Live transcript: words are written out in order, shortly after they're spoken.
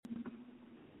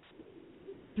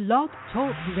Blog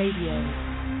Talk Radio.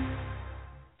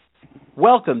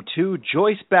 Welcome to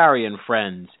Joyce Barry and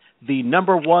Friends, the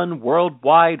 #1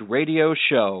 worldwide radio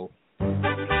show. The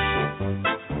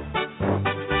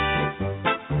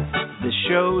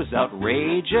show's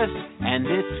outrageous and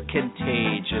it's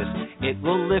contagious. It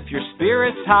will lift your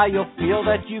spirits high, you'll feel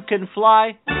that you can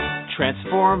fly.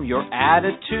 Transform your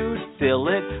attitude, fill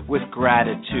it with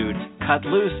gratitude. Cut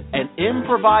loose and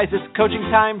improvise. It's coaching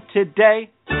time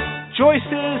today. Joyce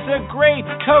is a great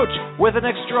coach with an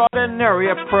extraordinary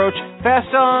approach.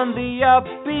 Fast on the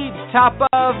upbeat, top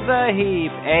of the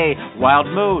heap. A wild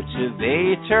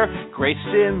motivator, great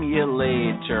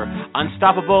stimulator.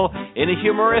 Unstoppable in a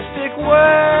humoristic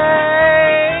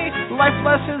way. Life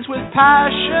lessons with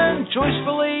passion,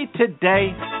 joyfully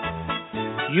today.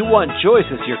 You want Joyce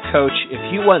as your coach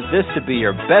if you want this to be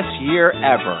your best year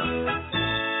ever.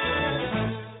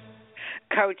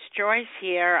 Coach Joyce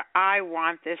here. I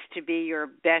want this to be your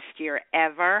best year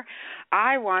ever.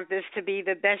 I want this to be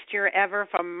the best year ever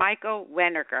for Michael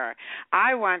Wenniger.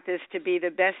 I want this to be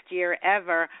the best year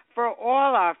ever for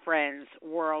all our friends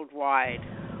worldwide.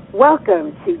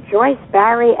 Welcome to Joyce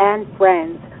Barry and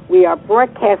Friends. We are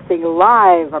broadcasting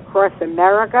live across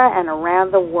America and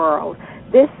around the world.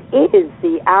 This is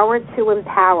the Hour to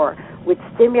Empower with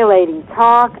stimulating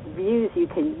talk, views you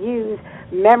can use,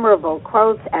 memorable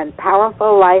quotes, and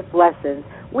powerful life lessons.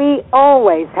 We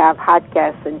always have hot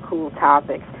guests and cool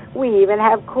topics. We even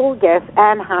have cool guests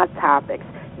and hot topics.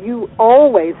 You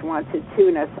always want to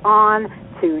tune us on,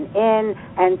 tune in,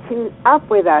 and tune up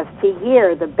with us to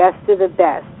hear the best of the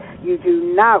best. You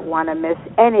do not want to miss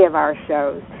any of our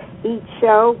shows. Each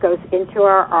show goes into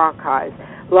our archives.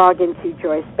 Log into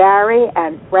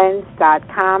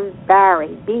JoyceBarryandFriends.com,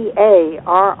 Barry,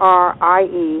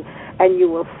 B-A-R-R-I-E, and you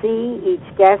will see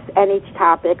each guest and each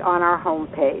topic on our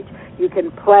homepage. You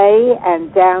can play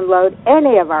and download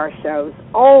any of our shows,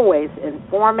 always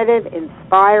informative,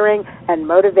 inspiring, and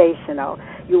motivational.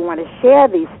 You want to share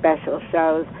these special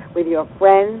shows with your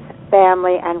friends,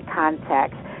 family, and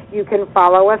contacts. You can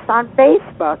follow us on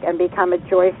Facebook and become a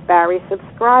Joyce Barry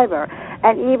subscriber,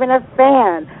 and even a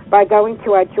fan by going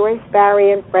to our Joyce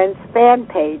Barry and Friends fan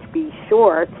page. Be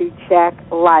sure to check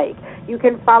like. You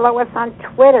can follow us on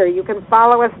Twitter. You can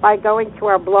follow us by going to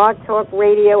our Blog Talk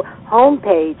Radio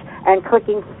homepage and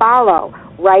clicking follow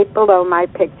right below my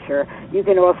picture. You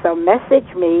can also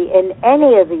message me in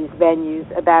any of these venues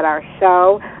about our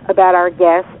show, about our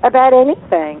guests, about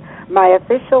anything. My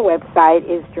official website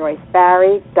is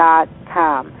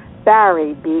joycebarry.com.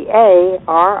 Barry, B-A-R-R-I-E.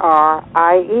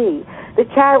 The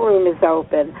chat room is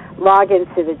open. Log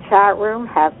into the chat room,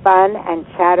 have fun, and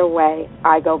chat away.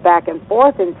 I go back and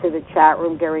forth into the chat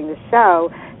room during the show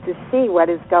to see what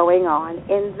is going on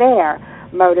in there.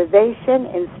 Motivation,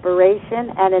 inspiration,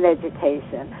 and an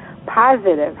education.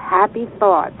 Positive, happy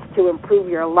thoughts to improve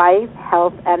your life,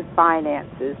 health, and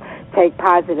finances. Take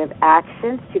positive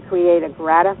actions to create a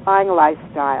gratifying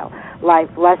lifestyle.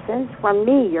 Life lessons from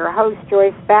me, your host,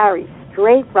 Joyce Barry,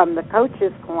 straight from the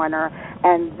Coach's Corner,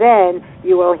 and then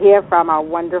you will hear from our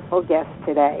wonderful guest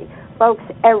today. Folks,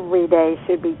 every day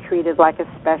should be treated like a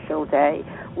special day.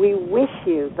 We wish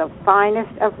you the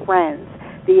finest of friends,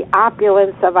 the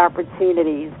opulence of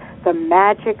opportunities, the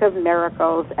magic of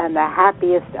miracles, and the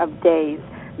happiest of days.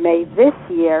 May this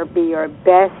year be your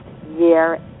best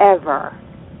year ever.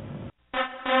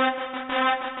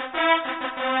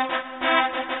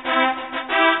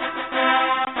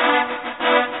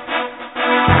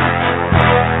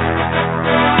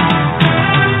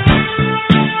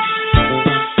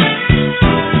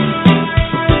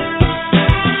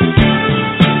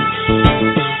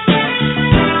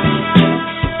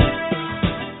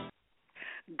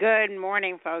 Good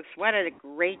morning, folks. What a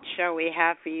great show we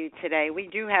have for you today. We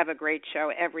do have a great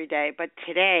show every day, but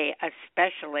today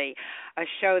especially a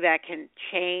show that can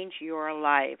change your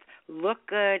life. Look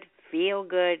good, feel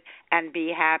good, and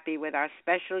be happy with our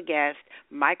special guest,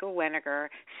 Michael Wenniger,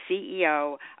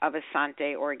 CEO of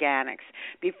Asante Organics.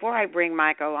 Before I bring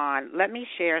Michael on, let me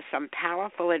share some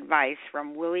powerful advice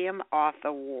from William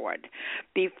Arthur Ward.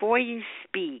 Before you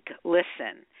speak,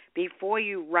 listen. Before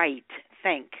you write,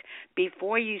 think.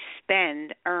 Before you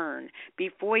spend, earn.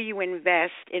 Before you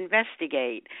invest,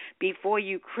 investigate. Before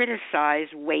you criticize,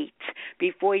 wait.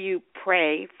 Before you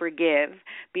pray, forgive.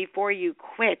 Before you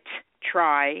quit,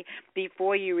 try.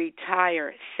 Before you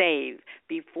retire, save.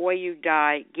 Before you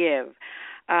die, give.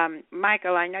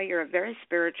 Michael, I know you're a very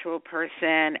spiritual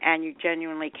person and you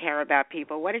genuinely care about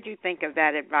people. What did you think of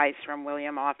that advice from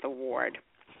William Arthur Ward?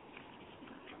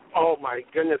 Oh, my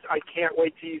goodness. I can't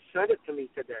wait till you send it to me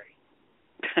today.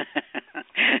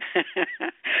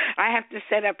 I have to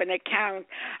set up an account.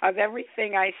 of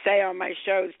everything I say on my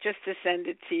shows just to send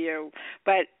it to you.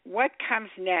 But what comes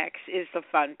next is the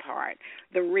fun part,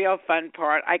 the real fun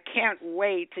part. I can't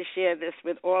wait to share this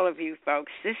with all of you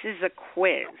folks. This is a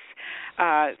quiz,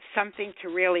 something to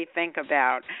really think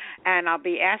about. And I'll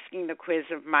be asking the quiz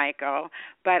of Michael,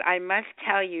 but I must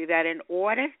tell you that in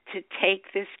order to take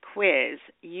this quiz,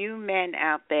 you men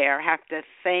out there have to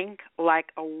think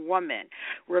like a woman.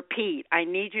 Repeat, I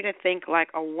need you to think like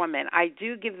a woman. I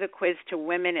do give the quiz to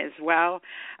women as well.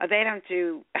 They don't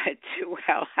do too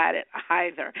well at it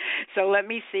either. So let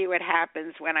me see what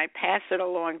happens when I pass it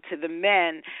along to the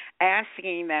men,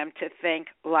 asking them to think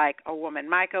like a woman.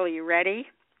 Michael, are you ready?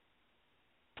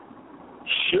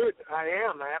 Shoot, I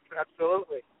am.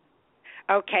 Absolutely.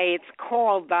 Okay, it's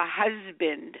called the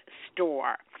Husband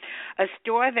Store. A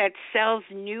store that sells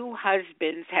new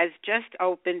husbands has just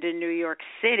opened in New York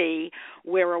City,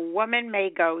 where a woman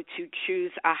may go to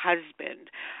choose a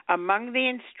husband. Among the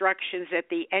instructions at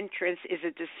the entrance is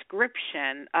a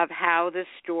description of how the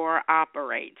store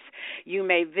operates. You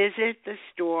may visit the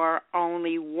store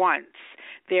only once.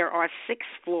 There are 6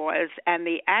 floors, and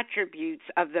the attributes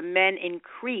of the men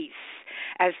increase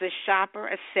as the shopper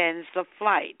ascends the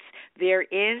flights. There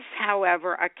is,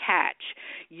 however, a catch.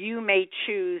 You may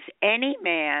choose any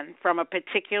man from a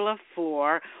particular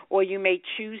floor, or you may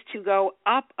choose to go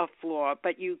up a floor,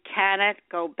 but you cannot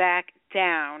go back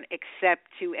down except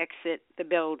to exit the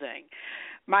building.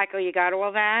 Michael, you got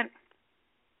all that?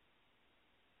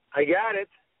 I got it.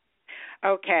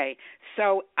 Okay,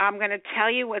 so I'm going to tell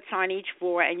you what's on each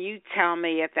floor, and you tell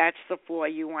me if that's the floor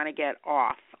you want to get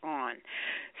off on.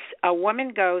 A woman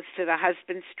goes to the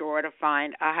husband store to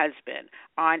find a husband.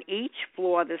 On each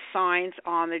floor, the signs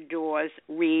on the doors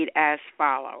read as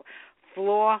follow.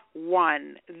 Floor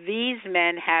 1, these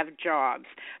men have jobs.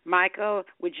 Michael,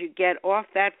 would you get off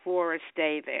that floor or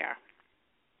stay there?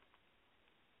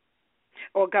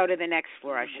 Or go to the next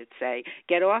floor, I should say.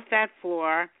 Get off that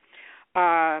floor.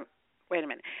 Wait a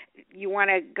minute. You want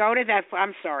to go to that floor.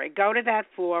 I'm sorry. Go to that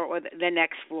floor or the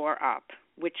next floor up.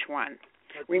 Which one?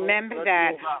 Remember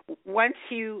that once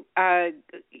you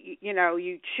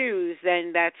you choose,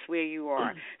 then that's where you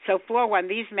are. So floor 1,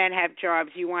 these men have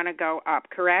jobs. You want to go up,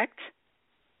 correct?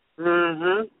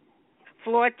 Mm-hmm.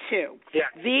 Floor 2, yeah.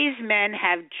 These men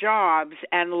have jobs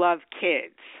and love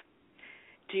kids.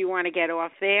 Do you want to get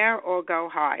off there or go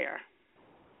higher?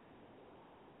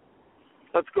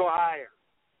 Let's go higher.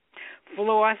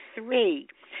 Floor 3,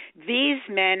 these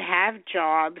men have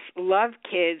jobs, love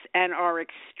kids, and are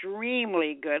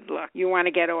extremely good looking. You want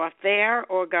to get off there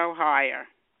or go higher?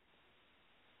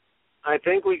 I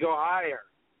think we go higher.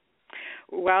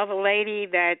 Well, the lady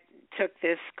that took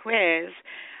this quiz,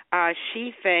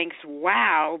 she thinks,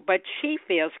 wow, but she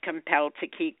feels compelled to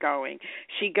keep going.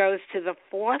 She goes to the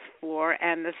 4th floor,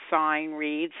 and the sign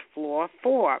reads floor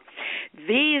 4.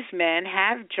 These men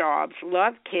have jobs,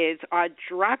 love kids, are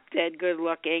drop-dead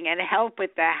good-looking, and help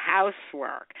with the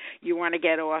housework. You want to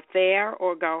get off there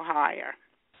or go higher?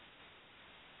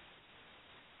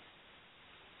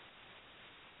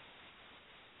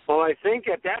 Well, I think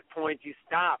at that point you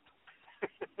stop.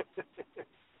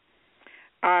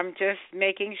 Just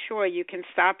making sure you can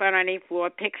stop on any floor,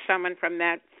 pick someone from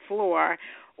that floor,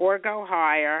 or go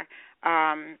higher,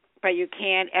 but you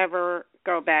can't ever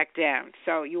go back down.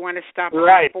 So you want to stop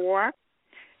right. on 4?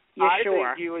 You're sure?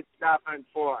 I think you would stop on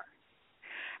 4.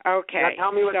 Okay. Now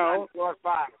tell me what's on floor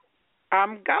 5.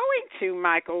 I'm going to,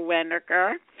 Michael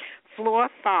Wenniger. Floor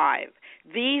 5.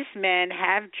 These men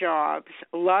have jobs,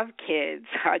 love kids,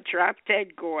 are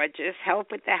drop-dead gorgeous,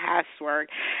 help with the housework,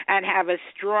 and have a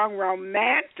strong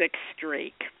romantic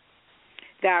streak.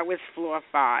 That was floor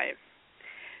 5.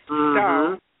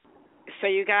 Mm-hmm. So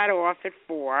you got off at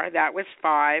 4. That was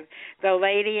 5. The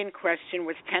lady in question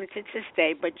was tempted to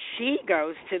stay, but she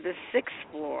goes to the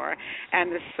 6th floor,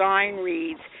 and the sign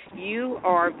reads, you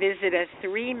are visitor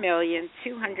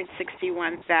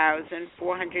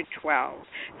 3,261,412.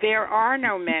 There are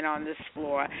no men on this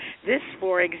floor. This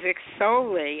floor exists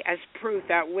solely as proof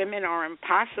that women are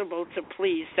impossible to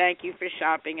please. Thank you for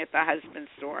shopping at the husband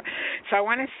store. So I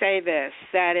want to say this,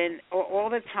 that in all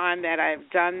the time that I've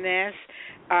done this,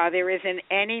 there isn't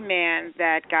any man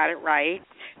that got it right.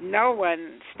 No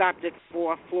one stopped at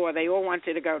 4th floor. They all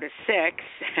wanted to go to 6,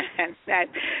 and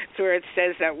that's where it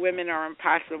says that women are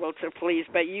impossible to please.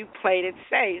 But you played it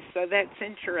safe, so that's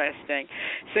interesting.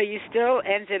 So you still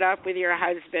ended up with your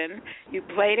husband. You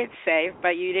played it safe,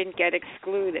 but you didn't get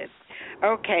excluded.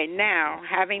 Okay, now,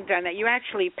 having done that, you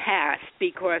actually passed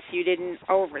because you didn't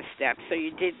overstep. So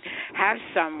you did have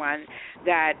someone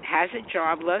that has a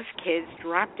job, loves kids,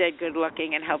 drop dead good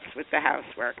looking, and helps with the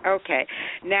housework. Okay,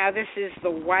 now this is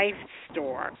the wife's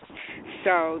store.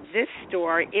 So this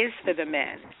store is for the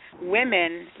men.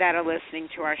 Women that are listening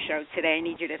to our show today, I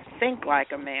need you to think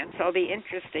like a man. So it'll be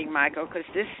interesting, Michael, because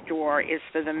this store is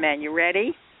for the men. You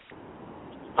ready?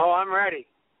 Oh, I'm ready.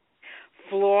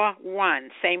 Floor 1,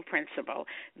 same principle.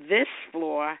 This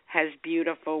floor has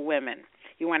beautiful women.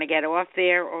 You want to get off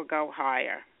there or go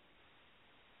higher?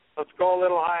 Let's go a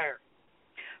little higher.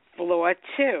 Floor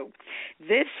 2.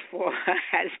 This floor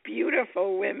has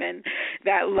beautiful women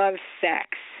that love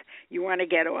sex. You want to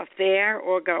get off there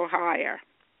or go higher?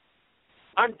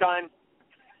 I'm done.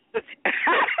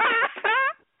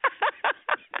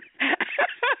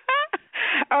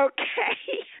 Okay.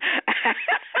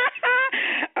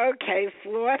 Okay,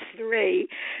 floor 3.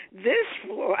 This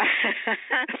floor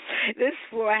this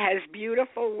floor has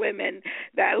beautiful women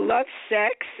that love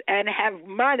sex and have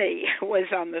money was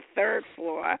on the 3rd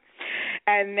floor.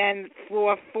 And then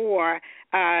floor 4,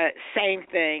 same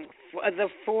thing. The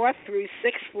 4th through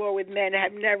 6th floor with men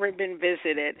have never been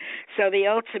visited. So the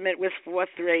ultimate was floor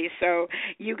 3. So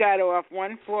you got off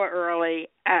one floor early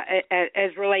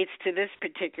as relates to this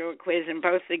particular quiz in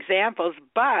both examples.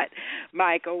 But,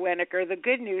 Michael Wenniger, the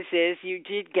good news is you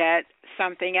did get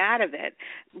something out of it.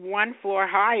 One floor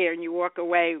higher and you walk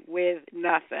away with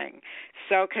nothing.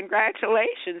 So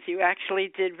congratulations. You actually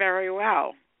did very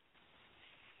well.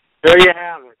 There you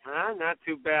have it, huh? Not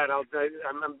too bad.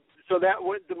 So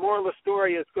the moral of the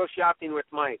story is go shopping with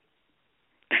Mike.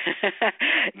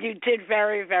 You did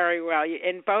very, very well.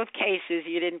 In both cases,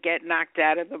 you didn't get knocked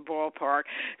out of the ballpark.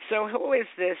 So who is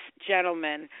this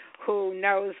gentleman who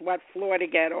knows what floor to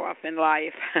get off in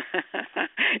life,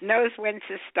 knows when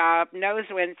to stop, knows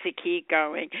when to keep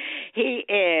going? He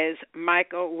is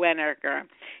Michael Wenniger.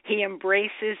 He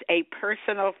embraces a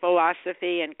personal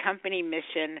philosophy and company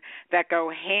mission that go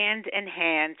hand in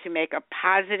hand to make a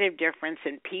positive difference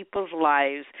in people's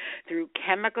lives through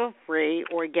chemical-free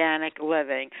organic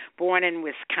living. Born in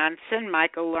Wisconsin,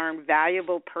 Michael learned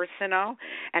valuable personal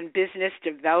and business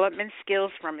development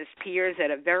skills from his peers at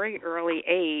a very early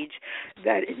age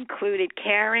that included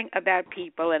caring about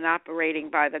people and operating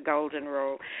by the golden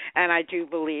rule. And I do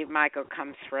believe Michael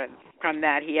comes from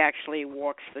that. He actually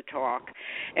walks the talk.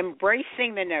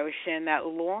 Embracing the notion that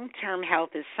long-term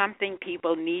health is something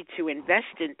people need to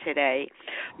invest in today,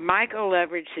 Michael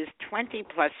leveraged his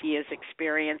 20-plus years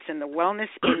experience in the wellness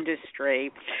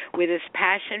industry with his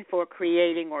passion for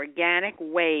creating organic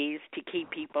ways to keep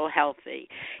people healthy.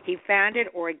 He founded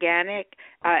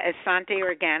Asante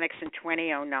Organics in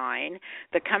 2009.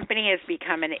 The company has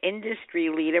become an industry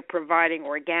leader providing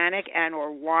organic and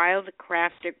or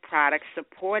wild-crafted products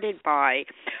supported by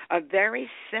a very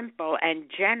simple and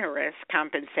generous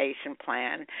compensation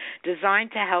plan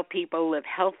designed to help people live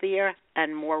healthier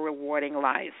and more rewarding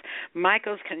lives.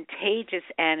 Michael's contagious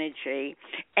energy,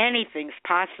 anything's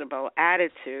possible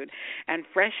attitude, and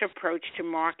fresh approach to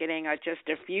marketing are just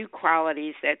a few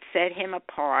qualities that set him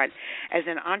apart as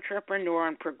an entrepreneur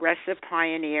and progressive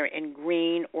pioneer in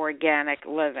green organic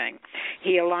living.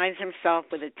 He aligns himself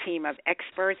with a team of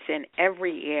experts in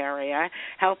every area,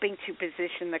 helping to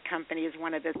position the company as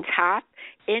one of the top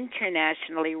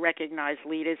internationally recognized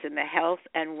leaders in the health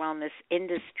and wellness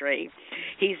industry.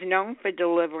 He's known for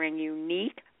delivering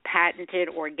unique, patented,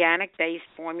 organic-based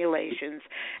formulations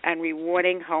and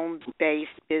rewarding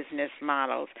home-based business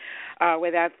models.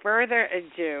 Without further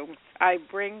ado, I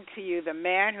bring to you the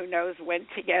man who knows when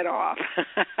to get off,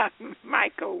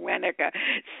 Michael Wenniger,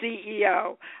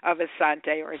 CEO of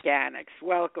Asante Organics.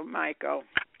 Welcome, Michael.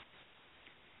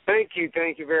 Thank you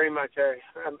very much.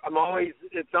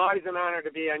 It's always an honor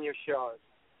to be on your show.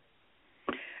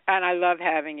 And I love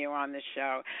having you on the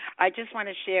show. I just want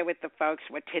to share with the folks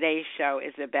what today's show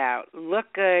is about.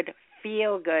 Look good,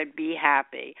 feel good, be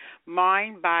happy.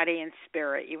 Mind, body, and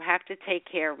spirit. You have to take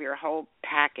care of your whole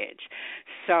package.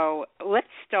 So let's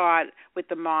start with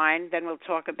the mind, then we'll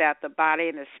talk about the body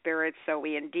and the spirit, so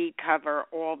we indeed cover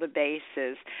all the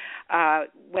bases.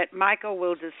 What Michael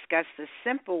will discuss the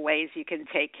simple ways you can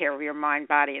take care of your mind,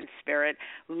 body, and spirit.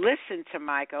 Listen to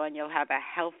Michael, and you'll have a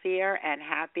healthier and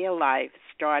happier life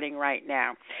starting right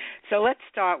now. So let's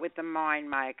start with the mind,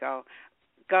 Michael.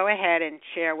 Go ahead and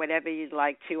share whatever you'd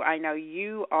like to. I know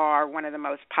you are one of the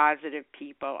most positive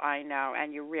people I know,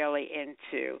 and you're really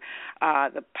into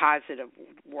the positive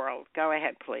world. Go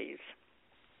ahead, please.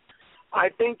 I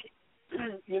think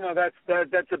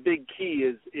that's a big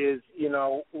key. Is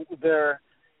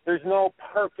there's no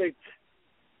perfect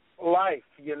life.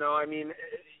 I mean,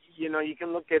 you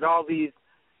can look at all these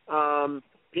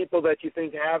people that you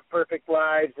think have perfect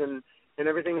lives and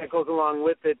everything that goes along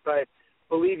with it, but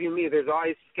believe you me, there's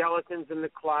always skeletons in the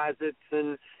closets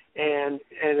and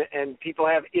people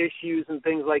have issues and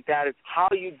things like that. It's how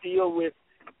you deal with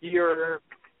your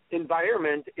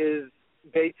environment is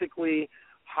basically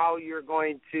how you're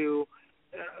going to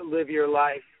live your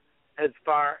life as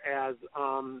far as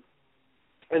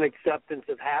an acceptance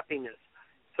of happiness.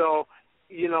 So,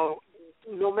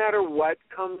 no matter what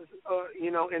comes,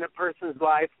 in a person's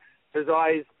life, there's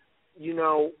always,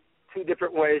 two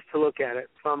different ways to look at it,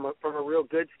 from a real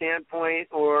good standpoint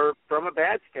or from a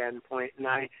bad standpoint. And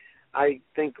I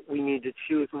think we need to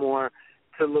choose more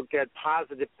to look at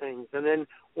positive things. And then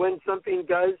when something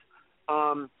does,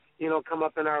 come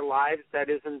up in our lives that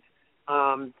isn't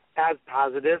as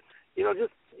positive,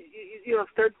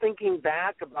 start thinking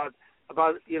back about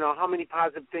how many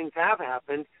positive things have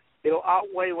happened. It'll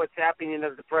outweigh what's happening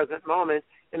at the present moment,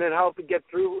 and it'll help you get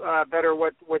through better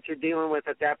what you're dealing with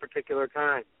at that particular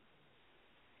time.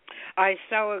 I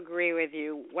so agree with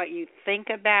you. What you think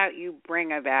about, you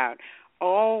bring about.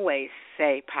 Always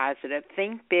stay positive.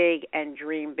 Think big and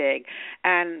dream big.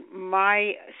 And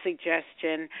my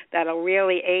suggestion that'll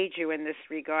really aid you in this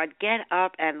regard, get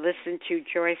up and listen to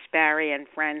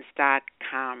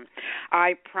JoyceBarryandFriends.com.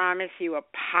 I promise you a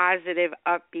positive,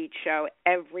 upbeat show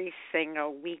every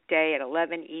single weekday at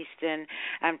 11 Eastern.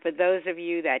 And for those of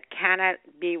you that cannot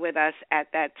be with us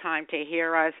at that time to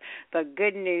hear us, the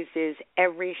good news is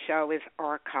every show is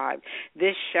archived.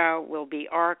 This show will be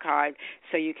archived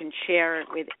so you can share it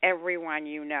with everyone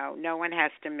you know. No one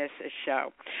has to miss a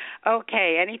show.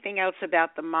 Okay, anything else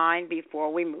about the mind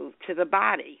before we move to the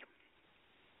body?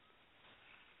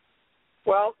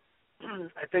 Well,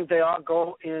 I think they all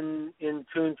go in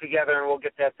tune together, and we'll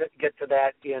get to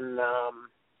that in a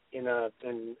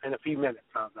few minutes.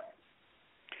 How's that?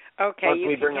 Okay, once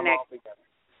we bring them all together.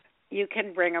 You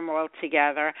can bring them all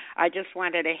together. I just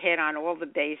wanted to hit on all the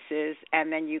bases,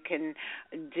 and then you can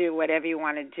do whatever you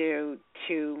want to do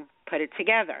to put it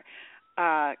together.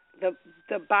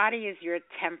 The body is your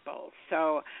temple,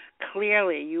 so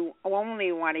clearly you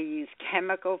only want to use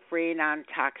chemical-free,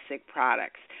 non-toxic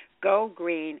products. Go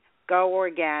green, go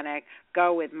organic,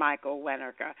 go with Michael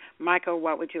Wenniger. Michael,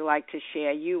 what would you like to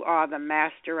share? You are the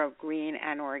master of green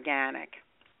and organic.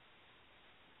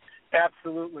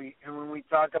 Absolutely. And when we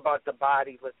talk about the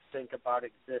body, let's think about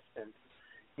existence.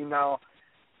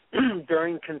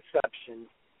 During conception,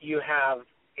 you have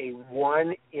a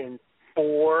 1 in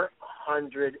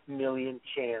 400 million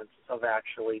chance of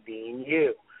actually being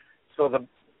you. So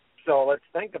let's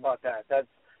think about that. That's,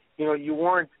 you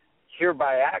weren't here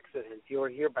by accident. You were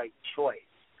here by choice,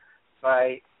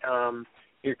 by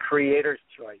your Creator's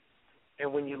choice.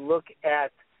 And when you look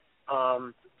at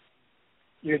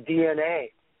your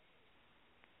DNA,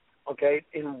 okay,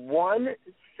 in one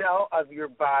cell of your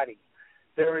body,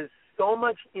 there is so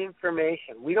much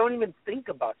information. We don't even think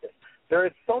about this. There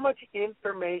is so much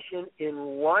information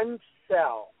in one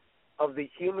cell of the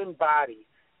human body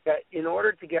that in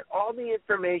order to get all the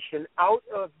information out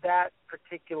of that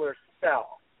particular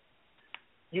cell,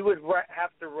 you would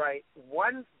have to write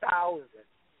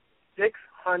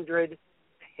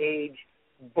 1,600-page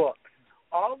books.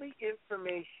 All the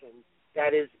information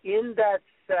that is in that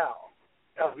cell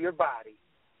of your body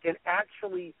can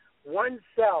actually, one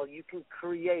cell, you can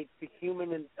create the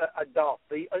human adult.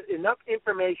 Enough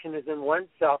information is in one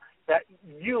cell that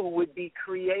you would be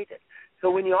created. So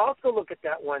when you also look at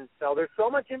that one cell, there's so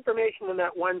much information in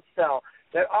that one cell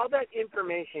that all that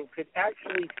information could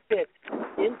actually fit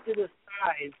into the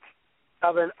size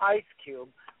of an ice cube.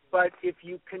 But if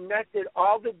you connected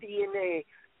all the DNA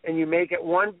and you make it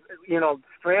one,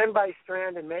 strand by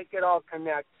strand and make it all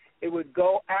connect, it would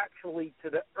go actually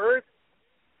to the earth,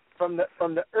 from the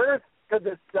earth to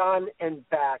the sun and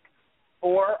back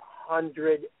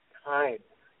 400 times.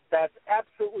 That's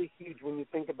absolutely huge when you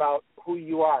think about who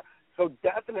you are. So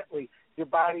definitely your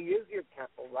body is your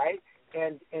temple, right?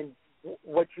 And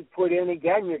what you put in,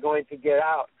 again, you're going to get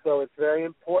out. So it's very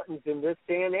important in this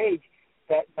day and age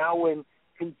that now when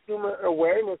consumer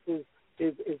awareness is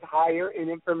higher and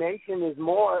information is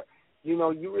more, you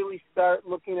really start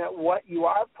looking at what you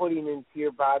are putting into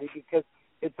your body, because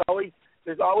there's always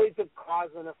a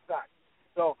cause and effect.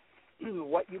 So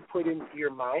what you put into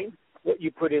your mind, what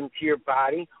you put into your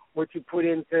body, what you put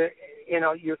into,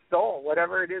 your soul,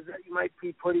 whatever it is that you might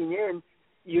be putting in,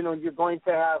 you're going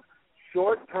to have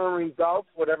short-term results,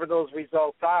 whatever those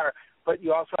results are, but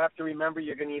you also have to remember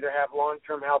you're going to either have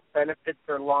long-term health benefits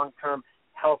or long-term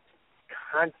health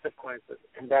consequences,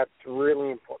 and that's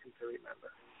really important to remember.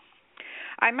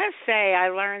 I must say I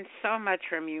learned so much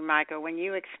from you, Michael, when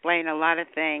you explain a lot of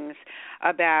things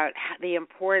about the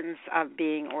importance of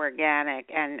being organic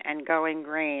and going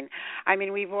green. I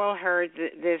mean, we've all heard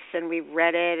this and we've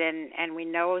read it and we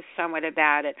know somewhat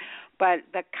about it, but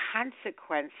the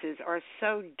consequences are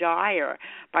so dire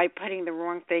by putting the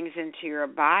wrong things into your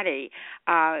body.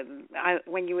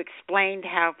 When you explained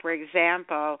how, for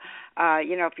example,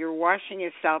 if you're washing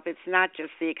yourself, it's not just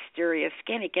the exterior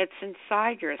skin, it gets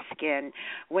inside your skin.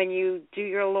 When you do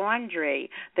your laundry,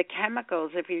 the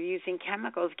chemicals, if you're using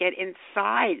chemicals, get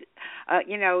inside,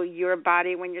 your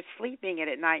body when you're sleeping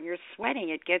at night and you're sweating,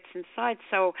 it gets inside.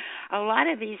 So a lot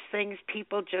of these things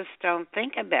people just don't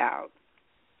think about.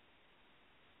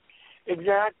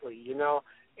 Exactly,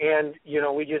 and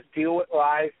we just deal with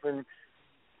life, and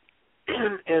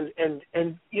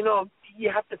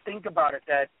you have to think about it,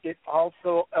 that it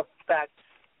also affects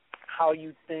how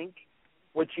you think,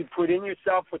 what you put in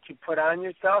yourself, what you put on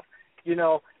yourself.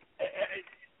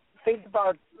 Think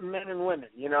about men and women.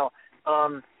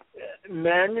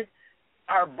 Men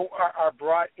are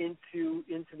brought into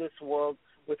this world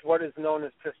with what is known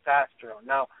as testosterone.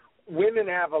 Now, women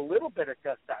have a little bit of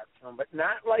testosterone, but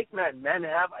not like men. Men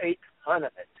have a ton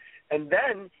of it. And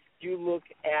then you look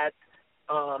at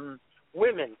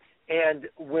women, and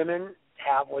women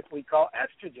have what we call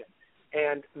estrogen,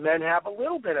 and men have a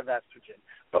little bit of estrogen,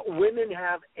 but women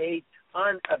have a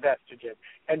ton of estrogen.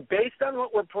 And based on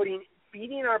what we're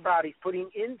feeding our bodies, putting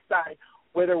inside,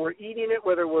 whether we're eating it,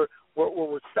 whether we're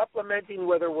supplementing,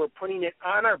 whether we're putting it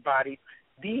on our bodies,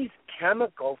 these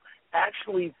chemicals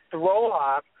actually throw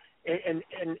off and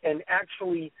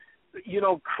actually,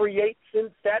 create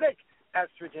synthetic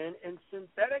estrogen and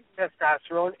synthetic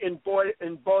testosterone in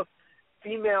both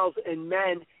females and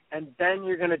men, and then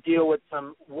you're going to deal with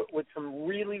some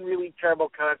really, really terrible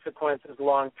consequences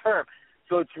long term.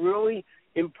 So it's really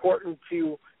important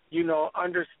to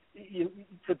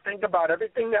to think about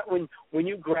everything that when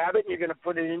you grab it, you're going to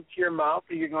put it into your mouth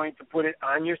or you're going to put it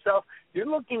on yourself. You're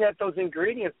looking at those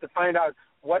ingredients to find out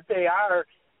what they are.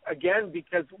 Again,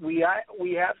 because we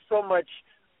have so much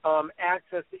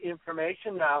access to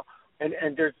information now,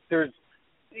 and there's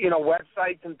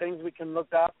websites and things we can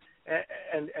look up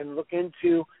and look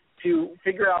into to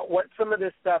figure out what some of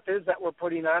this stuff is that we're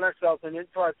putting on ourselves and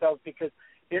into ourselves, because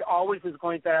it always is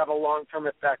going to have a long-term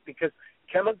effect, because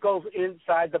chemicals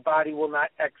inside the body will not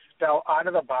expel out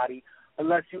of the body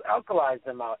unless you alkalize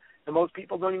them out. And most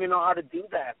people don't even know how to do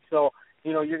that. So,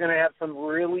 you're going to have some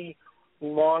really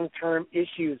long-term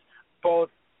issues, both,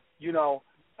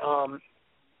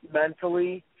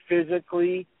 mentally,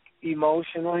 physically,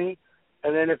 emotionally,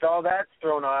 and then if all that's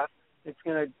thrown off, it's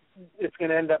going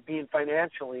to end up being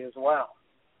financially as well.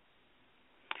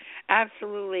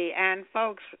 Absolutely. And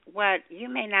folks, what you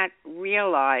may not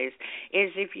realize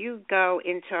is if you go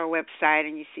into our website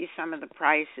and you see some of the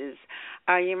prices,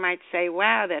 you might say,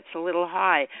 wow, that's a little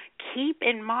high. Keep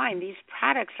in mind, these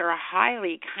products are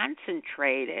highly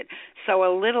concentrated, so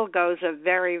a little goes a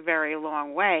very, very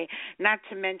long way, not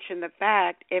to mention the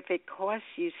fact if it costs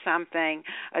you something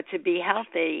to be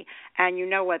healthy and you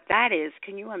know what that is,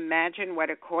 can you imagine what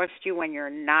it costs you when you're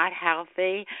not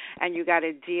healthy and you got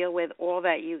to deal with all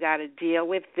that you got to deal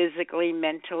with physically,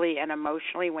 mentally, and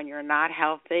emotionally when you're not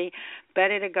healthy?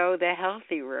 Better to go the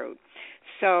healthy route.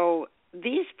 So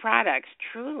these products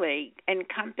truly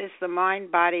encompass the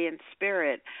mind, body, and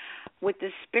spirit. With the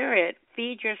spirit,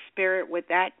 feed your spirit with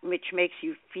that which makes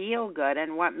you feel good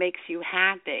and what makes you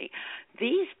happy.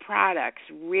 These products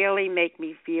really make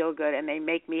me feel good and they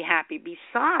make me happy,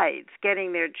 besides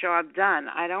getting their job done.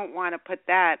 I don't want to put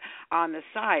that on the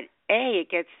side. It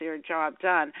gets their job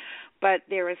done, but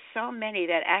there are so many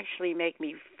that actually make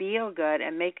me feel good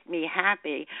and make me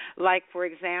happy, like, for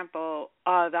example,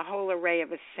 the whole array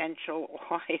of essential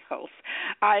oils.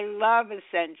 I love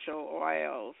essential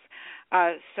oils.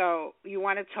 So you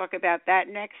want to talk about that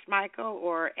next, Michael,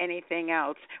 or anything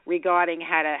else regarding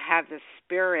how to have the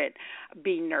spirit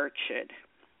be nurtured?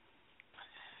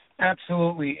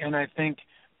 Absolutely, and I think,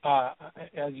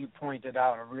 as you pointed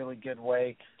out, a really good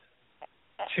way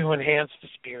to enhance the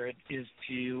spirit is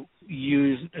to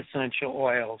use essential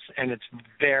oils, and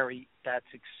that's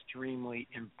extremely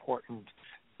important,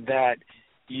 that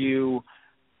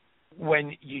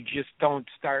when you just don't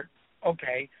start,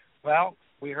 okay, well,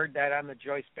 we heard that on the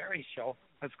Joyce Berry show,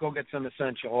 let's go get some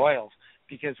essential oils,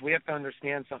 because we have to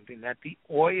understand something, that the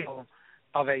oil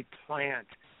of a plant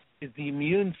is the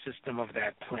immune system of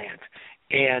that plant,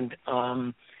 and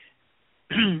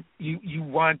you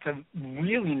want to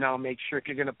really now make sure, if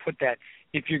you're going to put that,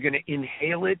 if you're going to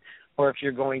inhale it or if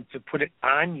you're going to put it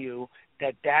on you,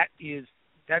 that's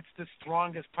the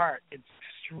strongest part. It's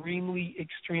extremely,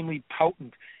 extremely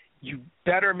potent. You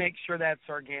better make sure that's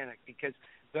organic, because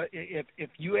if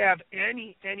you have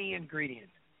any ingredient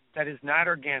that is not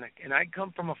organic, and I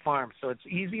come from a farm, so it's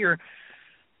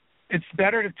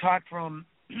better to talk from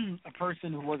a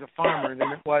person who was a farmer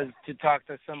than it was to talk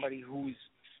to somebody who's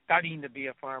studying to be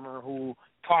a farmer, who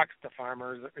talks to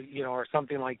farmers, or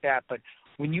something like that. But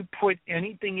when you put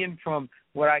anything in from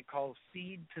what I call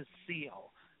seed to seal,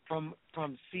 from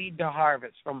seed to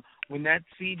harvest, from when that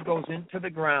seed goes into the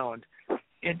ground,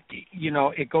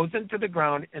 it goes into the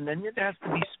ground, and then it has to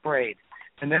be sprayed.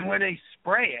 And then when they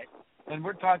spray it, and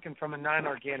we're talking from a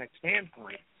non-organic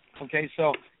standpoint, okay,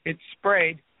 so it's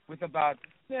sprayed with about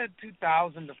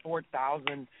 2,000 to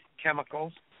 4,000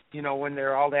 chemicals, when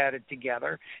they're all added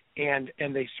together, and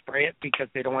they spray it because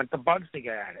they don't want the bugs to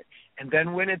get at it. And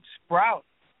then when it sprouts,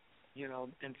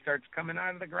 and starts coming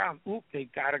out of the ground, they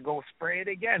got to go spray it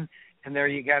again, and there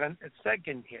you got a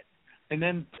second hit. And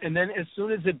then as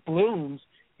soon as it blooms,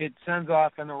 it sends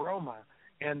off an aroma,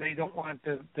 and they don't want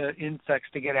the insects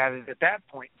to get at it at that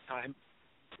point in time.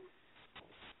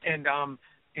 And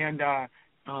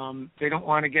they don't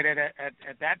want to get it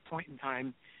at that point in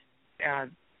time.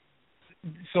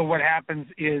 So what happens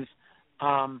is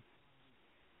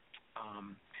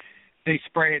they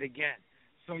spray it again.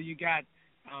 So you got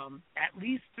at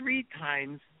least 3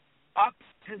 times, up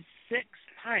to 6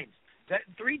 times. That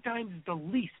 3 times is the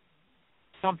least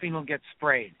something will get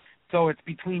sprayed. So it's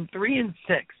between 3 and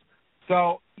 6.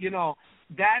 So,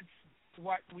 that's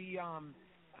what we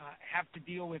have to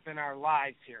deal with in our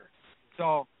lives here.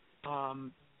 So,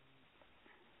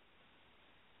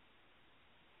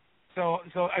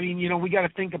 we got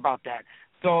to think about that.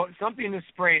 So something is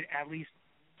sprayed at least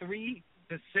 3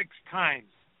 to 6 times.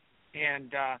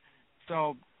 And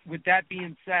so with that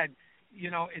being said,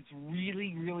 it's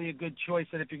really, really a good choice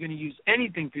that if you're going to use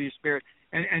anything for your spirit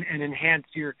and enhance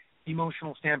your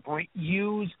emotional standpoint,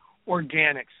 use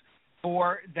organics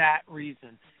for that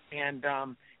reason. And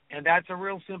that's a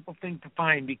real simple thing to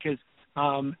find, because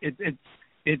it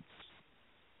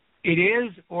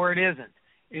is or it isn't.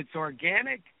 It's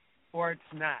organic or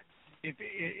it's not.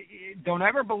 Don't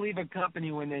ever believe a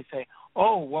company when they say,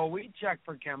 "Oh, well, we check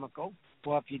for chemicals."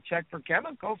 Well, if you check for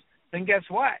chemicals, then guess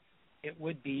what? It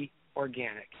would be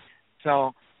organic.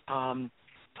 So, and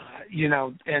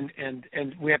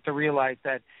we have to realize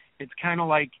that it's kind of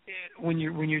like when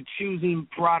you're choosing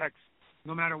products,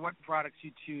 no matter what products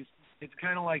you choose, it's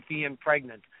kind of like being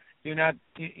pregnant. You're not,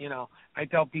 I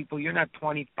tell people, you're not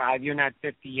 25, you're not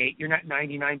 58, you're not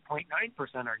 99.9%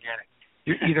 organic.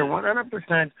 You're either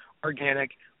 100%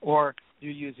 organic or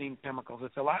you're using chemicals.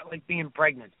 It's a lot like being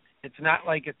pregnant. It's not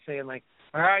like it's saying like,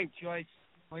 all right, Joyce,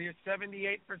 well, you're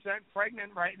 78%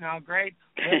 pregnant right now. Great,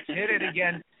 let's hit it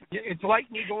again. It's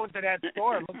like me going to that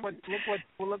store.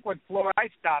 Look what floor I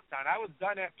stopped on. I was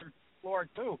done after floor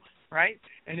 2, right?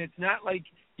 And it's not like,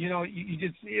 you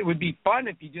just, it would be fun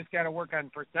if you just got to work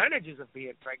on percentages of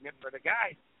being pregnant for the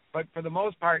guys. But for the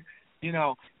most part,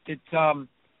 it's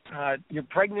you're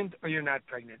pregnant or you're not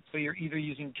pregnant. So you're either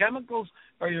using chemicals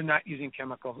or you're not using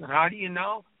chemicals. And how do you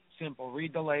know? Simple.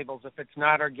 Read the labels. If it's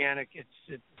not organic,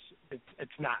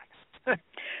 it's not.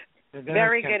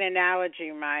 Very good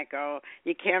analogy, Michael.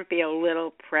 You can't be a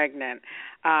little pregnant.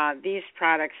 These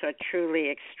products are truly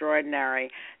extraordinary.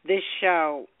 This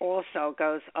show also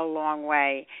goes a long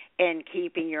way in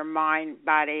keeping your mind,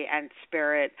 body, and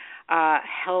spirit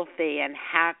healthy and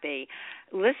happy.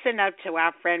 Listen up to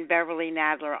our friend Beverly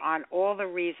Nadler on all the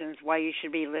reasons why you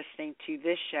should be listening to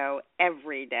this show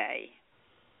every day.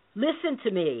 Listen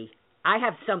to me. I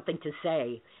have something to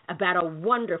say about a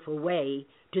wonderful way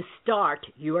to start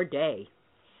your day.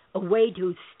 A way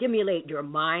to stimulate your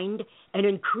mind and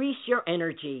increase your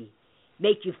energy.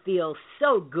 Make you feel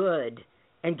so good.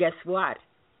 And guess what?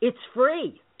 It's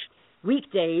free.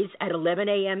 Weekdays at 11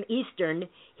 a.m. Eastern,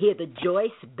 hear the Joyce,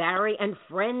 Barry, and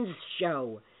Friends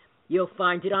show. You'll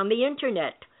find it on the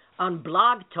internet, on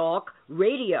Blog Talk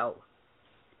Radio.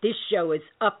 This show is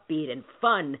upbeat and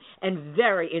fun and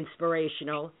very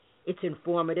inspirational. It's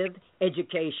informative,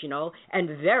 educational, and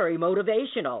very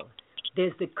motivational.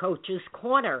 There's the Coach's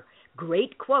Corner,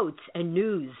 great quotes and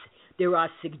news. There are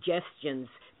suggestions,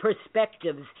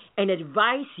 perspectives, and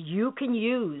advice you can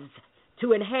use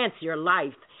to enhance your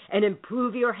life and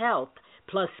improve your health,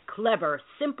 plus clever,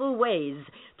 simple ways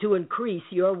to increase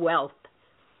your wealth.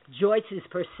 Joyce's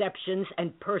perceptions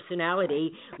and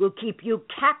personality will keep you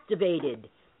captivated,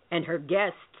 and her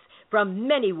guests from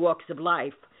many walks of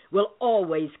life will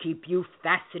always keep you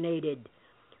fascinated.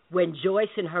 When Joyce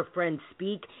and her friends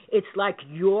speak, it's like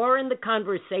you're in the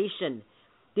conversation.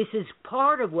 This is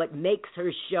part of what makes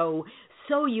her show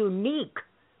so unique.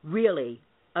 Really,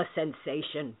 a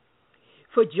sensation.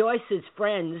 For Joyce's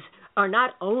friends are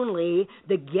not only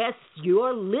the guests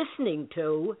you're listening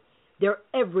to, they're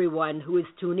everyone who is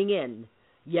tuning in.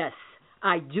 Yes,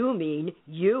 I do mean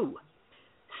you.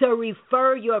 So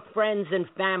refer your friends and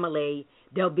family.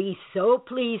 They'll be so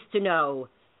pleased to know.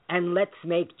 And let's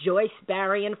make Joyce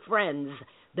Barrie and Friends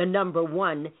the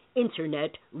 #1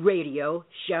 internet radio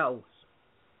show.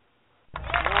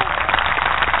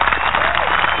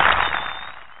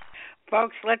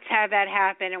 Folks, let's have that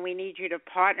happen, and we need you to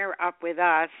partner up with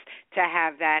us to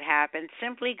have that happen.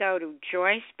 Simply go to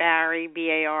Joyce Barrie,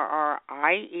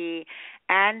 Barrie,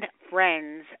 and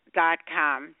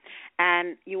friends.com,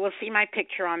 and you will see my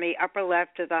picture on the upper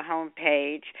left of the home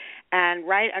page, and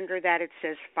right under that it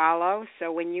says follow.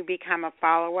 So when you become a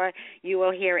follower, you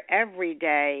will hear every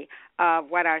day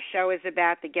what our show is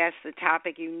about, the guests, the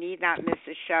topic. You need not miss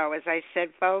a show. As I said,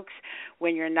 folks,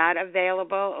 when you're not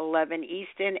available, 11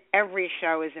 Eastern, every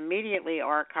show is immediately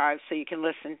archived so you can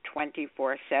listen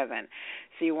 24/7.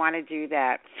 So you want to do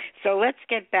that. So let's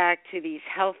get back to these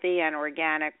healthy and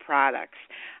organic products,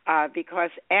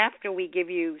 because after we give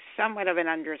you somewhat of an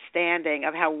understanding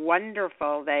of how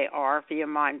wonderful they are for your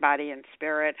mind, body, and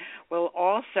spirit, we'll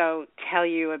also tell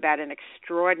you about an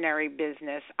extraordinary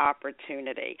business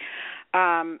opportunity.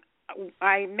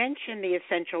 I mentioned the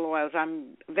essential oils.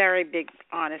 I'm very big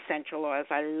on essential oils.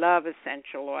 I love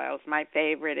essential oils. My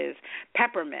favorite is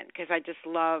peppermint because I just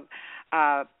love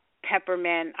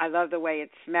peppermint. I love the way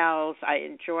it smells. I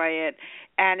enjoy it.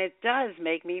 And it does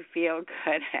make me feel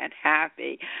good and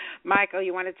happy. Michael,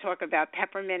 you want to talk about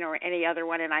peppermint or any other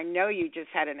one? And I know you just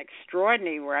had an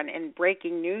extraordinary run in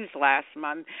breaking news last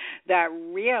month that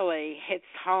really hits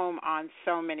home on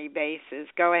so many bases.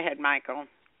 Go ahead, Michael.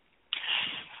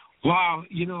 Wow,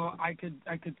 I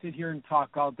could sit here and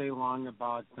talk all day long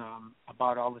about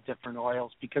all the different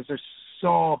oils because there's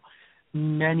so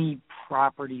many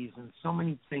properties and so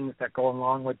many things that go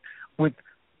along with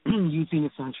using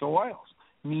essential oils.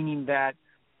 Meaning that,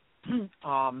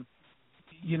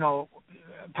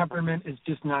 peppermint is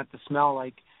just not the smell.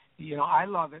 Like, I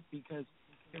love it because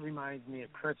it reminds me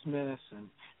of Christmas, and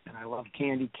I love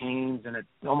candy canes, and it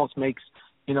almost makes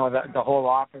the whole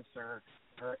office or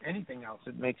anything else.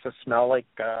 It makes us smell like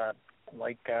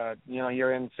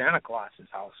you're in Santa Claus's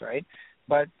house, right?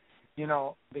 But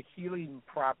the healing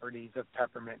properties of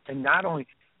peppermint, and not only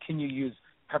can you use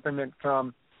peppermint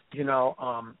from you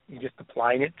just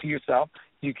applying it to yourself,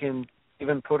 you can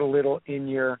even put a little in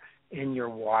your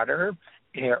water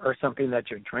or something that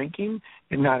you're drinking,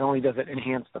 and not only does it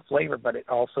enhance the flavor, but it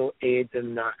also aids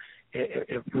in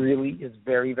it really is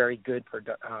very, very good for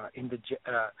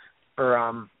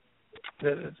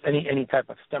any type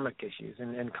of stomach issues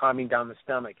and calming down the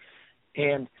stomach.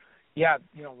 And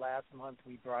last month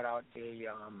we brought out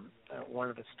one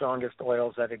of the strongest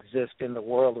oils that exist in the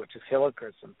world, which is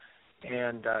helichrysum.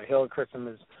 And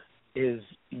helichrysum is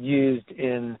used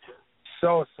in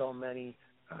so many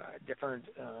different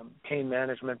pain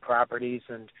management properties,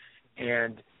 and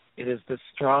it is the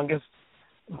strongest,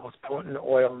 most potent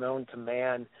oil known to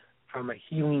man from a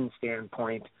healing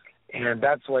standpoint. And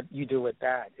that's what you do with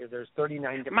that. There's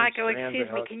 39 different Michael, strands.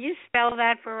 excuse me, can you spell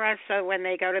that for us so when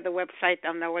they go to the website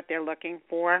they'll know what they're looking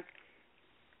for?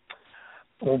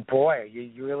 Oh, boy,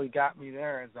 you really got me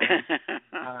there. As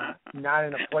I'm not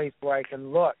in a place where I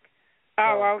can look.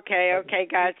 Oh, okay,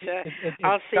 gotcha.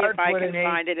 I'll see if I can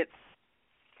find it.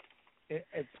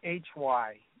 It's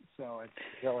H-Y, so it's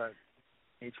Hiller,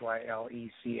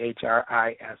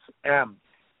 Hylechrysm.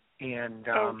 And,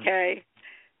 okay.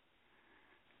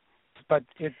 But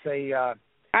it's a...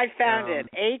 I found it.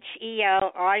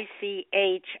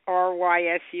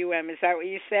 Helichrysum. Is that what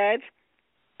you said?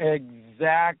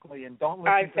 Exactly. And don't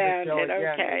listen to the show again.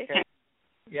 Okay.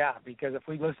 Because if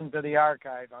we listen to the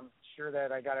archive, I'm sure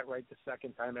that I got it right the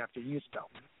second time after you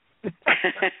spelled it.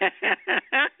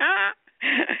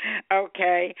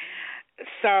 Okay.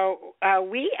 So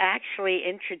we actually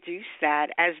introduced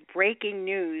that as breaking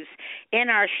news in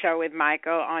our show with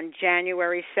Michael on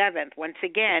January 7th, once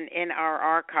again in our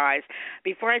archives.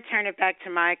 Before I turn it back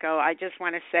to Michael, I just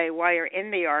want to say while you're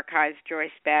in the archives, Joyce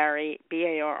Barrie,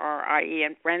 Barrie,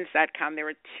 and Friends.com, there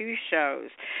are 2 shows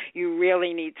you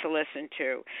really need to listen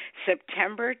to.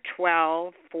 September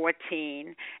 12,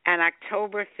 14, and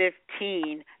October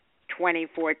 15,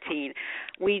 2014.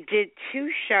 We did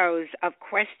 2 shows of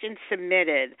questions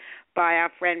submitted by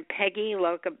our friend Peggy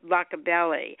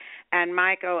Locabelli. And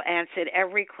Michael answered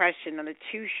every question on the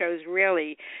 2 shows.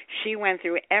 Really, she went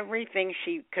through everything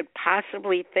she could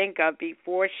possibly think of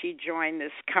before she joined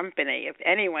this company. If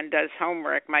anyone does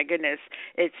homework, my goodness,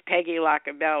 it's Peggy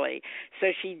Locabelli. So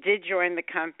she did join the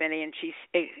company, and she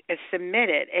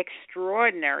submitted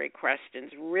extraordinary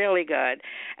questions, really good.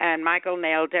 And Michael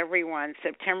nailed every one.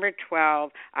 September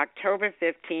 12, October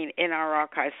 15 in our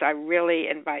archives. So I really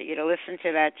invite you to listen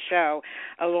to that show,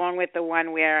 along with the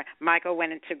one where Michael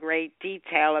went into great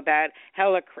detail about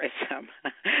helichrysum.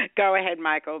 Go ahead,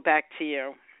 Michael, back to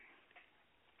you.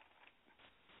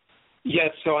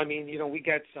 Yes, so I mean, we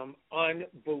got some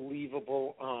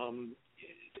unbelievable,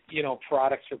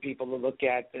 products for people to look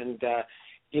at, and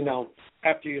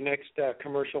after your next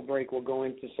commercial break, we'll go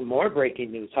into some more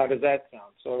breaking news. How does that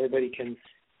sound? So everybody can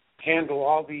handle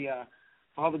all the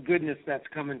goodness that's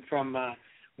coming from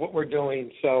what we're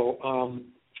doing. So,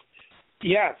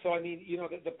 so I mean,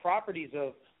 the properties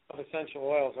of essential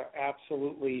oils are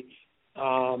absolutely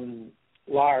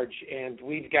large, and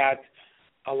we've got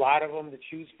a lot of them to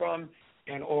choose from,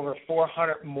 and over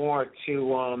 400 more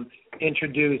to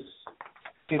introduce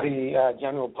to the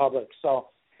general public. So,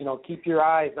 keep your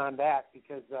eyes on that,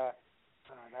 because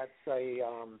that's a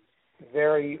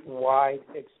very wide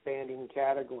expanding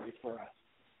category for us.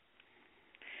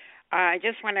 I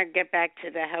just want to get back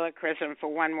to the helichrysum for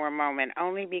one more moment,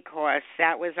 only because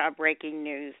that was our breaking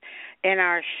news in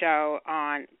our show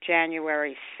on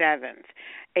January 7th.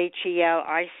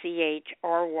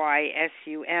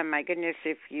 HELICHRYSUM. My goodness,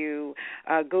 if you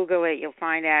Google it, you'll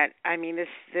find out. I mean, this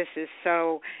is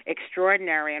so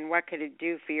extraordinary, and what could it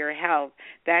do for your health?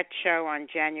 That show on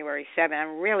January 7th,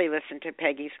 and really listen to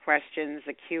Peggy's questions,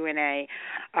 the Q&A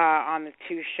on the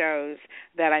 2 shows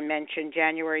that I mentioned,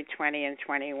 January 20 and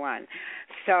 21.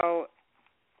 So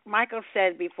Michael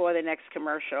said before the next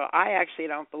commercial, I actually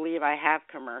don't believe I have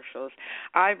commercials.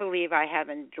 I believe I have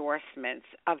endorsements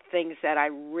of things that I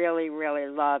really, really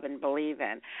love and believe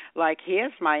in. Like,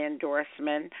 here's my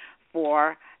endorsement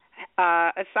for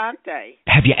Asante.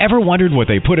 Have you ever wondered what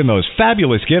they put in those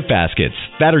fabulous gift baskets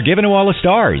that are given to all the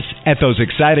stars at those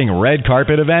exciting red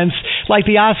carpet events like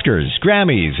the Oscars,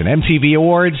 Grammys, and MTV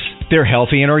Awards? They're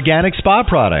healthy and organic spa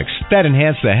products that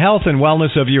enhance the health and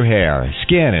wellness of your hair,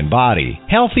 skin, and body.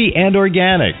 Healthy and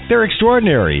organic. They're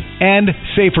extraordinary and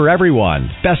safe for everyone.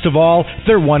 Best of all,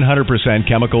 they're 100%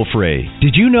 chemical-free.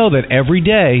 Did you know that every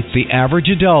day the average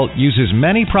adult uses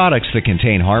many products that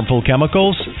contain harmful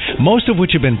chemicals, most of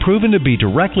which have been proven to be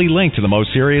directly linked to the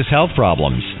most serious health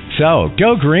problems? So,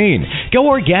 go green, go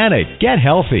organic, get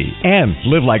healthy, and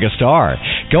live like a star.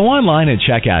 Go online and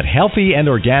check out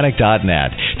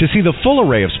healthyandorganic.net to see the full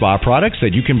array of spa products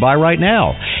that you can buy right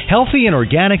now.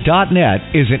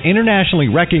 Healthyandorganic.net is an internationally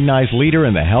recognized leader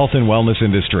in the health and wellness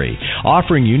industry,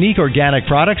 offering unique organic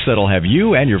products that'll have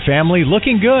you and your family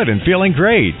looking good and feeling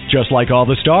great, just like all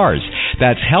the stars.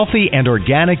 That's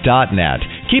healthyandorganic.net,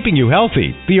 keeping you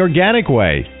healthy the organic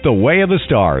way, the way of the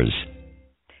stars.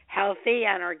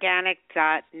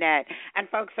 healthyandorganic.net. And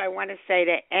folks, I want to say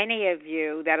to any of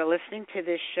you that are listening to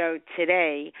this show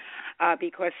today,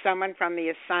 because someone from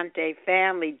the Asante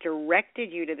family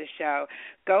directed you to the show,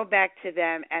 go back to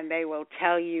them and they will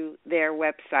tell you their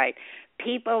website.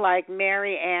 People like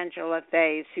Mary Angela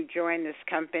Thays, who joined this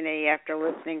company after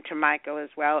listening to Michael as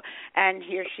well, and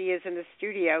here she is in the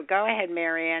studio. Go ahead,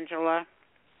 Mary Angela.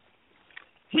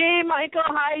 Hey, Michael.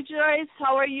 Hi, Joyce.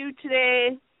 How are you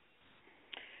today?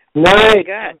 Nice.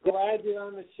 Good. I'm glad you're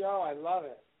on the show. I love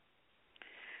it.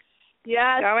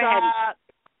 Yes. Go ahead.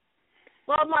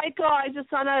 Well, Michael, I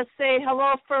just want to say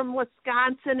hello from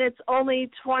Wisconsin. It's only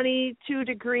 22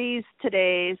 degrees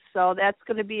today, so that's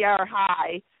going to be our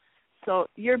high. So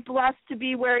you're blessed to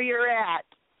be where you're at.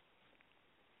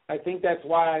 I think that's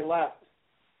why I left.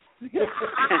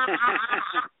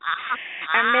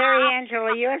 And Mary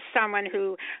Angela, you're someone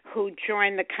who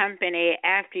joined the company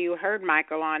after you heard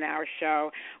Michael on our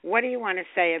show. What do you want to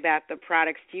say about the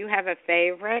products? Do you have a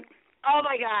favorite? Oh,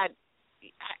 my God.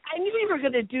 I knew you were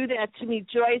going to do that to me,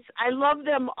 Joyce. I love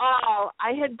them all.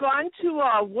 I had gone to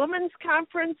a women's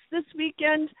conference this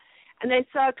weekend, and I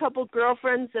saw a couple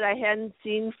girlfriends that I hadn't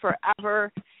seen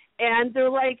forever, and they're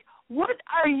like, "What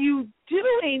are you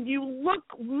doing? You look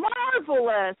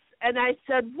marvelous." And I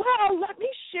said, "Well, let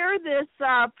me share this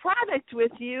product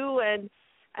with you." And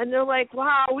they're like,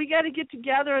 "Wow, we got to get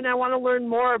together, and I want to learn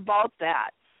more about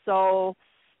that." So,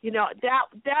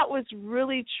 that was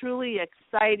really, truly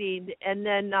exciting. And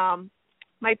then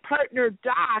my partner,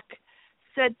 Doc,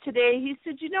 said today, he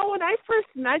said, when I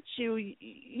first met you,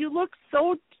 you look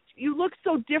so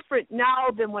different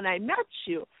now than when I met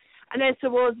you. And I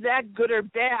said, well, is that good or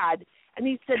bad? And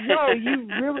he said, no, you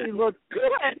really look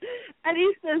good. And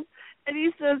he says,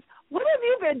 what have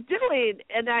you been doing?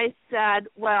 And I said,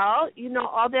 well,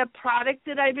 all that product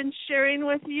that I've been sharing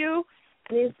with you.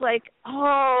 And he's like,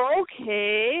 oh,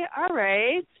 okay, all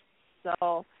right.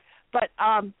 So, but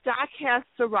Doc has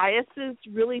psoriasis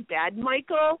really bad,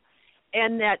 Michael,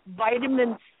 and that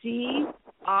vitamin C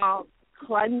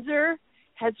cleanser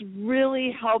has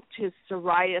really helped his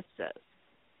psoriasis.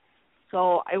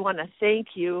 So I want to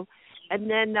thank you. And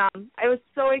then I was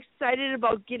so excited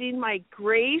about getting my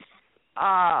Grace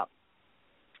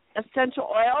essential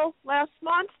oil last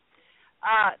month.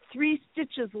 3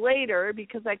 stitches later,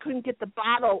 because I couldn't get the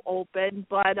bottle open,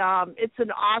 but it's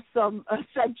an awesome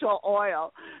essential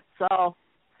oil. So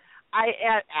I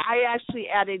actually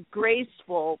added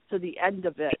Graceful to the end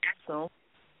of it. So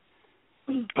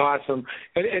awesome.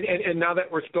 And now that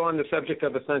we're still on the subject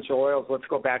of essential oils, let's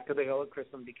go back to the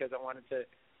helichrysum, because I wanted to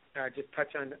just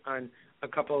touch on a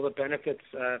couple of the benefits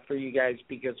for you guys,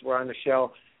 because we're on the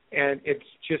show, and it's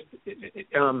just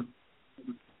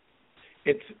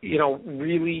it's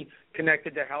really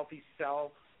connected to healthy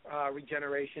cell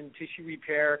regeneration, tissue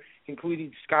repair,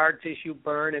 including scar tissue,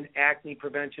 burn, and acne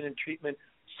prevention and treatment,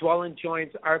 swollen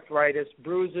joints, arthritis,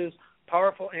 bruises,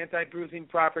 powerful anti-bruising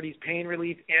properties, pain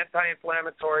relief,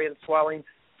 anti-inflammatory and swelling,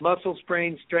 muscle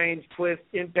sprains, strains, twists,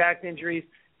 impact injuries,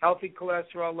 healthy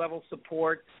cholesterol level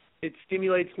support. It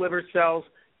stimulates liver cells.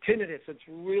 Tinnitus, it's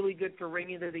really good for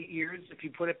ringing to the ears. If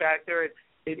you put it back there,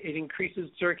 it increases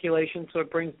circulation, so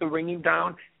it brings the ringing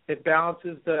down. It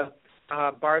balances the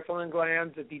Bartholin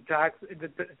glands.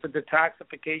 It's a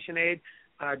detoxification aid,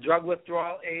 drug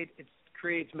withdrawal aid. It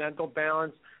creates mental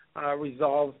balance,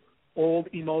 resolves old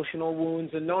emotional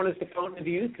wounds, and known as the fountain of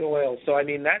youth oil. So, I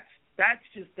mean, that's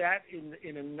just that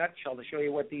in a nutshell to show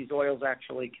you what these oils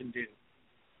actually can do.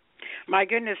 My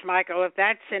goodness, Michael, if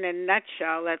that's in a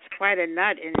nutshell, that's quite a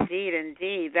nut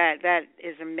indeed. That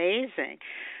is amazing.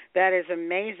 That is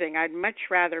amazing. I'd much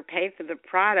rather pay for the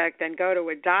product than go to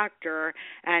a doctor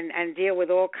and deal with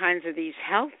all kinds of these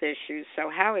health issues. So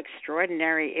how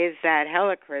extraordinary is that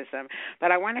helichrysum?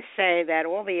 But I want to say that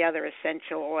all the other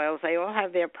essential oils, they all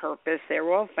have their purpose. They're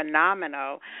all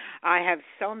phenomenal. I have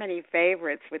so many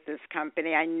favorites with this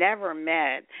company. I never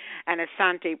met an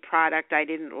Asante product I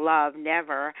didn't love,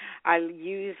 never. I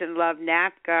use and love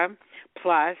Napka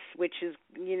Plus, which is,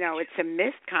 it's a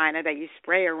mist kind of that you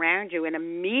spray around you, and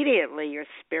immediately your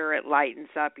spirit lightens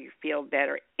up. You feel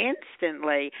better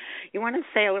instantly. You want to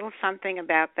say a little something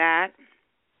about that?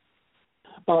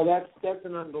 Oh, that's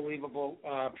an unbelievable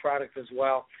product as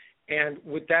well. And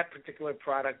with that particular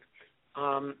product,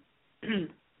 the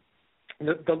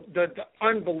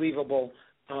unbelievable,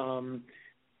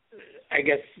 I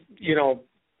guess,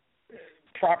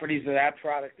 properties of that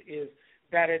product is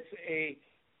that it's a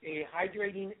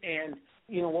hydrating and,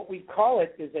 what we call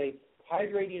it is a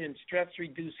hydrating and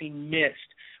stress-reducing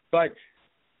mist. But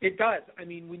it does. I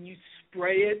mean, when you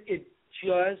spray it,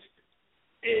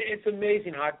 it's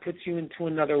amazing how it puts you into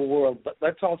another world. But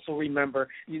let's also remember,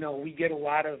 we get a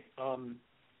lot of,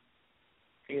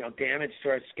 damage to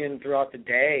our skin throughout the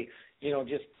day,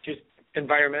 just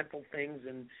environmental things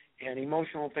and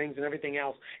emotional things and everything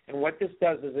else. And what this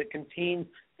does is it contains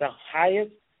the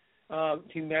highest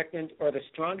humectant or the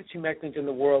strongest humectant in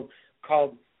the world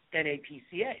called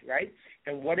NAPCA, right?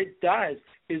 And what it does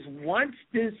is once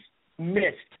this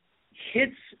mist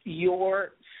hits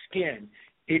your skin,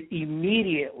 it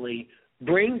immediately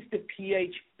brings the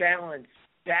pH balance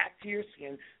back to your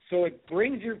skin, so it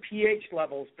brings your pH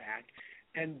levels back,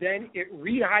 and then it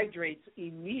rehydrates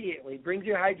immediately, brings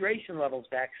your hydration levels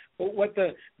back. But what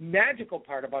the magical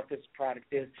part about this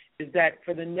product is that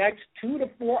for the next 2 to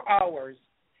 4 hours,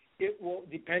 it will,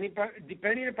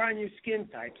 depending upon your skin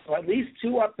type, so at least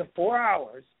 2 up to 4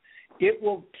 hours, it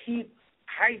will keep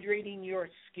hydrating your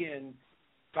skin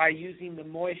by using the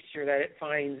moisture that it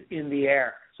finds in the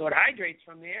air. So it hydrates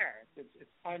from the air.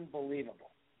 It's unbelievable.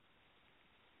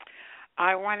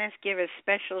 I want to give a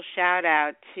special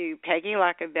shout-out to Peggy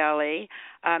Lockabelli,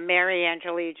 Mary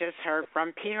Angela you just heard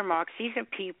from, Peter Marks. These are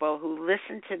people who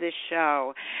listen to this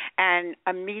show and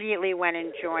immediately went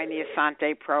and joined the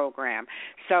Asante program.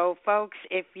 So, folks,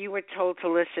 if you were told to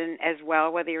listen as well,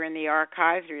 whether you're in the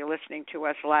archives or you're listening to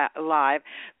us live,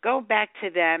 go back to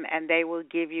them and they will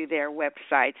give you their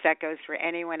websites. That goes for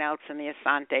anyone else in the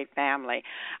Asante family.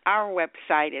 Our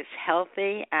website is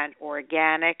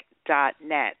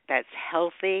healthyandorganic.net. That's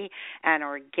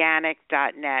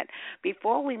healthyandorganic.net.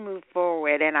 Before we move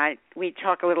forward, and we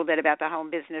talk a little bit about the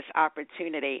home business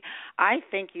opportunity, I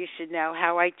think you should know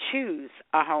how I choose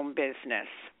a home business.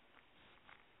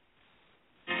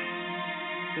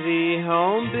 The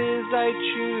home biz I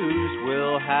choose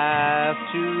will have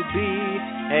to be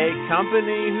a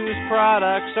company whose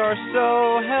products are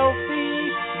so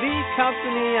healthy. The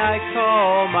company I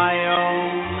call my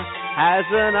own has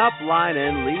an upline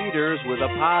and leaders with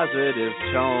a positive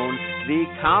tone.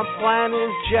 The comp plan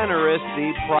is generous,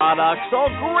 the products all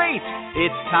great.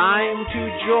 It's time to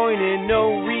join in,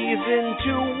 no reason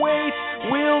to wait.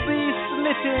 We'll be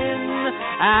smitten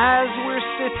as we're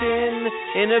sitting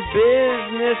in a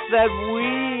business that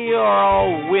we are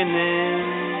all winning.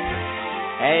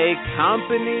 A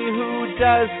company who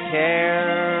does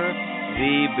care,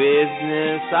 the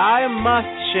business I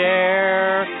must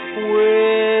share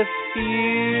with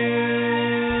you.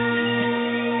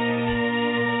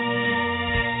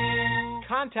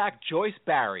 Contact Joyce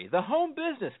Barry, the home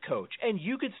business coach, and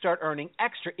you could start earning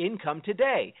extra income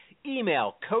today.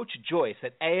 Email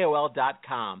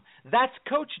CoachJoyce@AOL.com. That's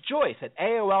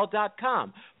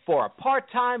CoachJoyce@AOL.com for a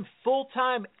part-time,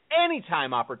 full-time,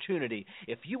 anytime opportunity.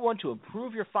 If you want to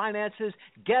improve your finances,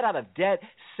 get out of debt,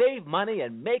 save money,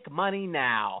 and make money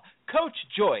now.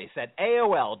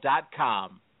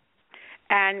 CoachJoyce@AOL.com.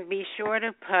 And be sure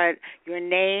to put your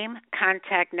name,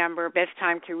 contact number, best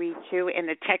time to reach you in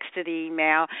the text of the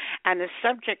email, and the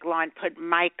subject line, put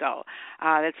Michael.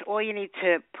 That's all you need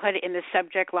to put in the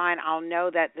subject line. I'll know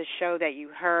that the show that you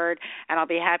heard, and I'll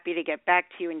be happy to get back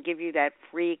to you and give you that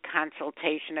free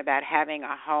consultation about having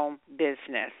a home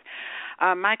business.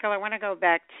 Michael, I want to go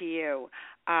back to you.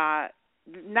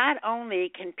 Not only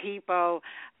can people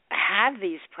have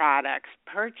these products,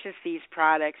 purchase these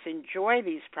products, enjoy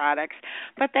these products,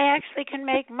 but they actually can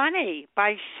make money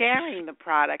by sharing the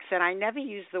products. And I never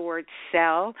use the word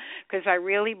sell, because I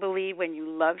really believe when you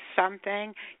love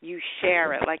something, you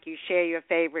share it, like you share your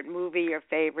favorite movie, your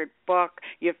favorite book,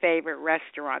 your favorite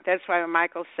restaurant. That's why when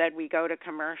Michael said we go to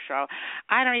commercial,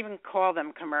 I don't even call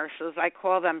them commercials. I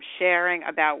call them sharing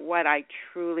about what I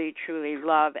truly, truly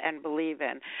love and believe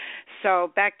in. So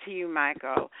back to you,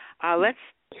 Michael. Let's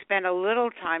spend a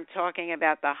little time talking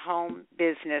about the home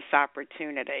business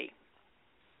opportunity.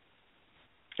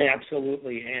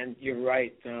 Absolutely, and you're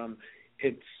right.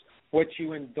 It's what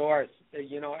you endorse.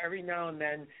 Every now and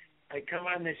then I come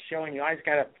on this show, and you always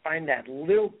got to find that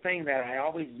little thing that I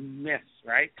always miss,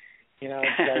 right?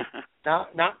 It's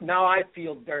like, now I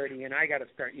feel dirty, and I got to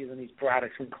start using these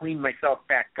products and clean myself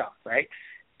back up, right?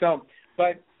 So,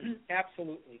 but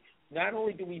absolutely, not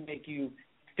only do we make you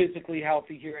physically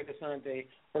healthy here at Asante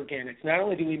Organics, not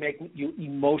only do we make you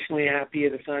emotionally happy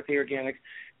at Asante Organics,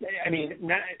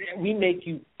 we make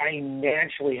you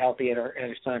financially healthy at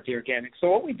Asante Organics.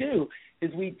 So what we do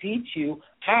is we teach you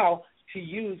how to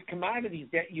use commodities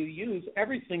that you use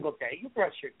every single day. You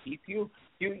brush your teeth, you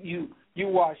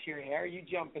wash your hair, you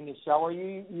jump in the shower,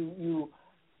 you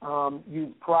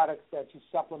use products that you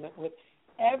supplement with.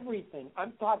 Everything.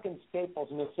 I'm talking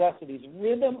staples, necessities,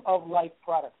 rhythm of life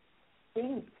products.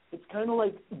 Things. It's kind of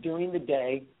like during the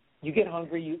day, you get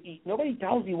hungry, you eat. Nobody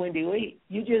tells you when to eat.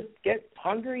 You just get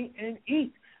hungry and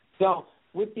eat. So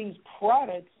with these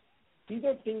products, these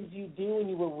are things you do and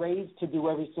you were raised to do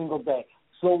every single day.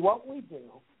 So what we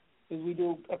do is we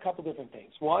do a couple different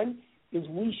things. One is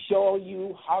we show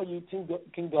you how you can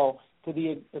go to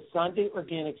the Asante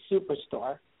Organic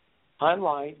Superstore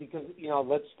online, because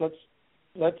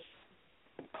let's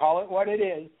call it what it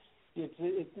is. It's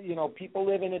people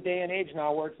live in a day and age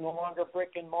now where it's no longer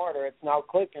brick and mortar. It's now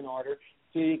click and order.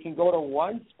 So you can go to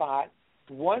one spot,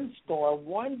 one store,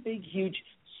 one big, huge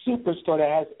superstore that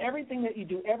has everything that you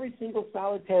do every single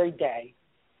solitary day.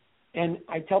 And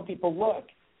I tell people, look,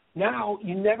 now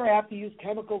you never have to use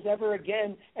chemicals ever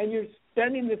again, and you're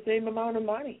spending the same amount of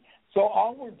money. So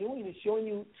all we're doing is showing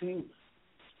you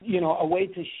a way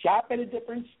to shop at a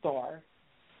different store,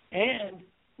 and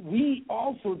we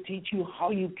also teach you how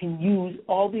you can use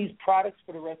all these products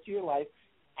for the rest of your life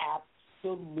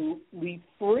absolutely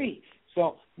free.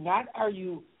 So not are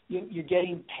you're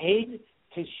getting paid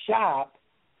to shop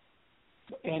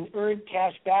and earn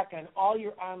cash back on all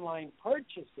your online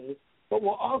purchases, but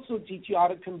we'll also teach you how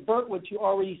to convert what you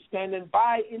already spend and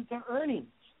buy into earnings.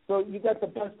 So you got the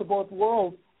best of both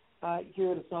worlds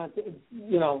here at Asante,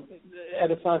 at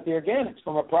Asante Organics,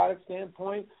 from a product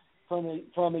standpoint,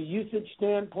 from a usage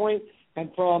standpoint,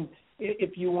 and from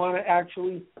if you want to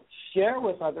actually share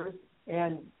with others.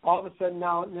 And all of a sudden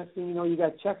now, next thing you know, you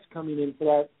got checks coming in for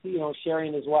that,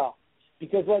 sharing as well.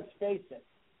 Because let's face it,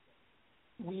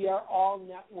 we are all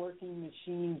networking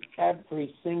machines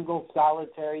every single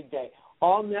solitary day.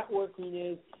 All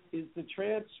networking is the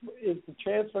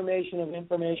transformation of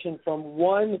information from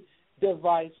one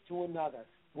device to another,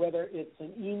 whether it's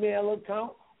an email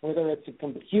account whether it's a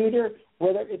computer,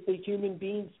 whether it's a human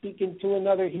being speaking to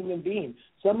another human being.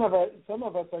 Some of us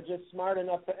are just smart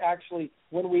enough to actually,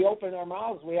 when we open our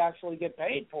mouths, we actually get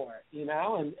paid for it,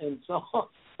 and so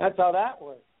that's how that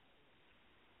works.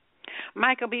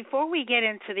 Michael, before we get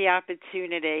into the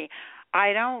opportunity,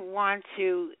 I don't want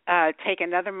to take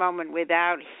another moment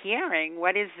without hearing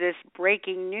what is this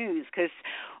breaking news, because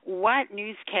what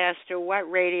newscaster, what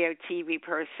radio, TV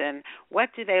person, what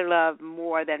do they love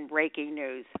more than breaking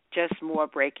news? Just more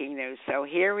breaking news. So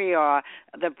here we are,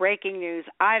 the breaking news.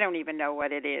 I don't even know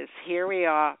what it is. Here we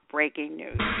are, breaking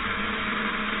news.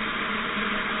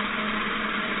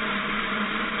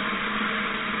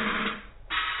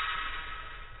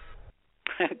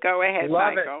 Go ahead,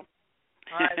 Love Michael.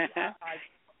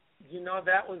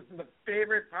 That was the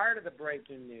favorite part of the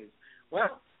breaking news.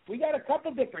 Well, we got a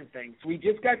couple different things. We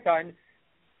just got done,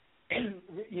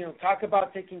 talk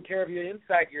about taking care of you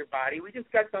inside your body. We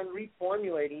just got done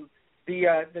reformulating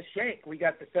the shake. We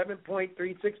got the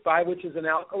 7.365, which is an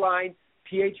alkaline,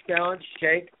 pH-balanced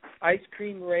shake. Ice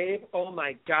cream rave. Oh,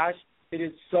 my gosh. It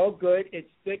is so good. It's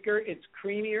thicker. It's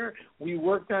creamier. We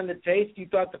worked on the taste. You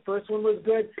thought the first one was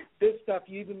good. This stuff,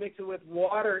 you even mix it with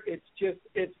water. It's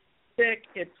thick.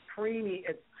 It's creamy.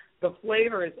 The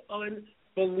flavor is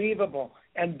unbelievable.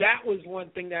 And that was one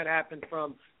thing that happened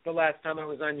from the last time I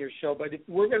was on your show. But if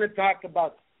we're going to talk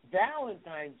about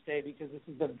Valentine's Day, because this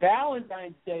is the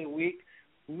Valentine's Day week,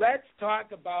 let's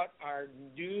talk about our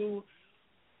new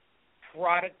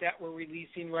product that we're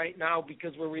releasing right now,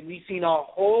 because we're releasing a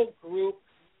whole group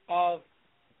of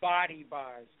body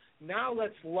bars. Now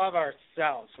let's love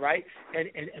ourselves, right?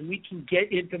 And we can get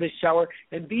into the shower.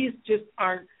 And these just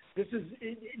aren't,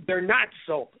 they're not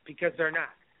soap, because they're not.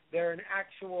 They're an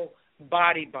actual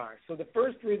body bar. So the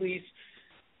first release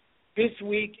this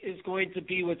week is going to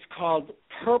be what's called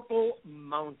Purple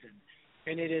Mountain.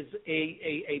 And it is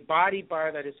a body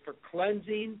bar that is for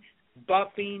cleansing,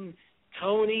 buffing,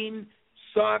 toning,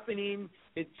 softening.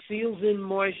 It seals in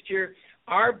moisture.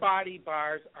 Our body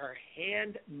bars are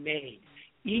handmade.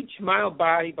 Each mild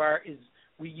body bar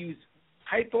we use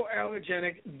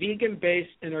hypoallergenic, vegan-based,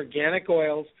 and organic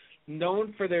oils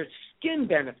known for their skin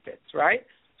benefits, right?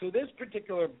 So this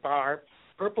particular bar,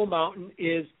 Purple Mountain,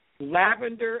 is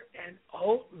lavender and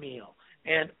oatmeal.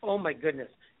 And, oh, my goodness,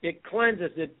 it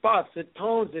cleanses, it buffs, it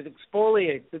tones, it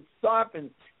exfoliates, it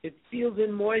softens, it seals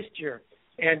in moisture.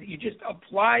 And you just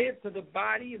apply it to the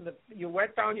body, and you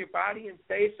wet down your body and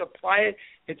face, apply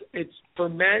it. It's for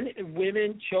men and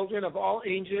women, children of all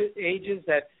ages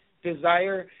that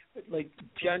desire like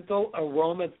gentle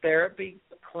aromatherapy,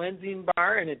 cleansing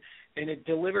bar, and it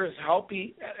delivers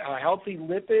healthy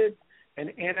lipids and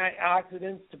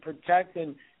antioxidants to protect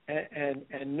and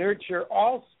nurture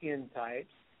all skin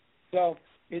types. So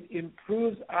it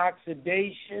improves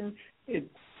oxidation, it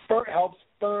helps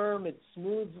firm, it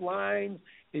smooths lines,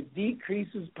 it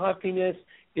decreases puffiness,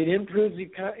 it improves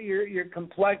your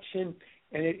complexion,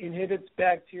 and it inhibits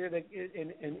bacteria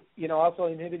and also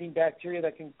inhibiting bacteria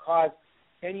that can cause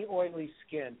any oily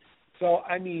skin. So,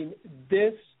 I mean,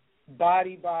 this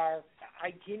body bar,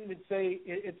 I can't even say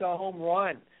it's a home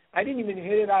run. I didn't even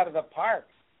hit it out of the park.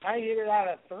 I hit it out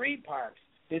of 3 parks.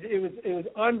 It was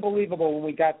unbelievable when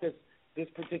we got this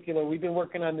particular. We've been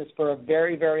working on this for a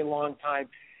very, very long time.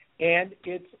 And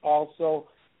it's also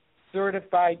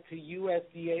certified to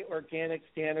USDA organic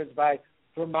standards by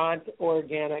Vermont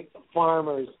Organic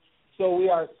Farmers. So we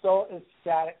are so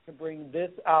ecstatic to bring this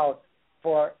out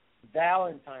for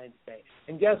Valentine's Day.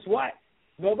 And guess what?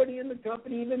 Nobody in the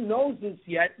company even knows this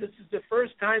yet. This is the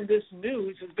first time this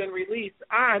news has been released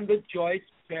on the Joyce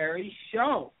Berry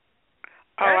Show.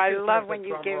 Oh, I love when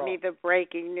you give me the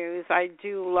breaking news. I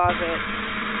do love it.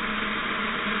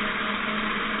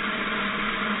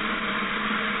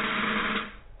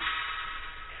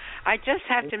 I just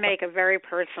have to make a very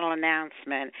personal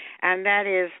announcement, and that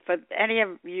is for any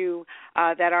of you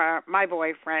that are my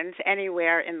boyfriends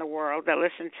anywhere in the world that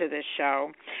listen to this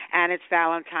show, and it's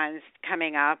Valentine's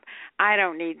coming up. I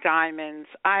don't need diamonds.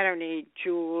 I don't need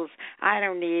jewels. I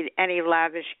don't need any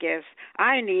lavish gifts.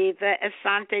 I need the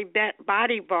Asante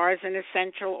body bars and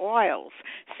essential oils.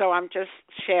 So I'm just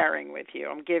sharing with you.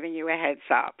 I'm giving you a heads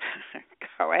up.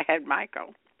 Go ahead,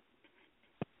 Michael.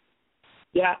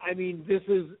 Yeah, I mean, this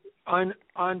is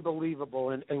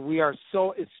unbelievable, and we are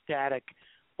so ecstatic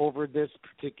over this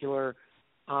particular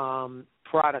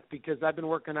product, because I've been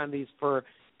working on these for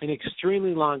an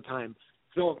extremely long time.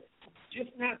 So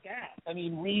just not that. I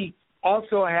mean, we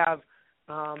also have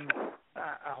a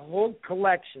whole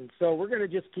collection. So we're going to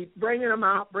just keep bringing them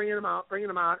out,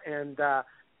 and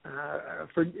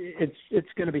it's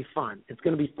going to be fun. It's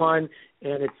going to be fun,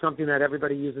 and it's something that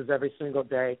everybody uses every single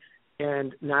day.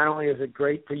 And not only is it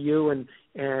great for you and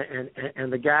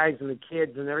the guys and the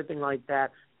kids and everything like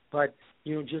that, but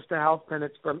just the health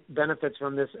benefits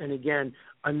from this. And again,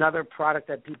 another product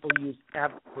that people use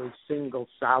every single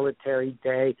solitary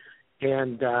day,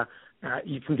 and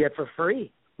you can get for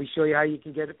free. We show you how you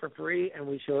can get it for free, and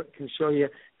we can show you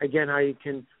again how you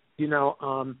can, you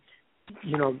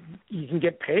can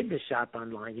get paid to shop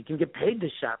online. You can get paid to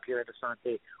shop here at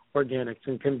Asante Organics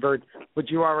and convert what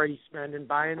you already spend and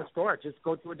buy in a store. Just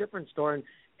go to a different store,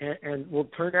 and we'll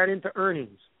turn that into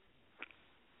earnings.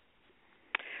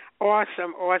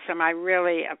 Awesome. I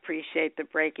really appreciate the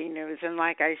breaking news. And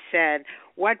like I said,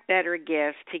 what better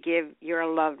gift to give your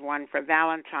loved one for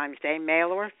Valentine's Day, male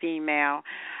or female,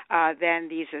 than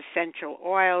these essential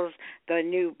oils, the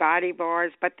new body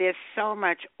bars. But there's so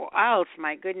much else.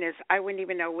 My goodness, I wouldn't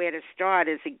even know where to start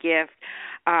as a gift.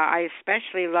 I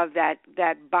especially love that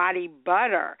body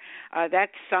butter.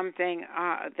 That's something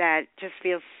that just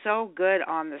feels so good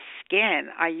on the skin.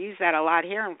 I use that a lot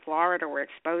here in Florida. We're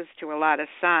exposed to a lot of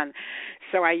sun,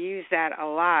 so I use that a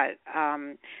lot.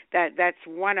 That's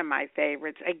one of my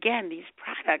favorites. Again, these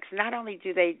products, not only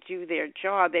do they do their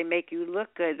job, they make you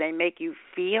look good, they make you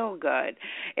feel good.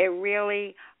 They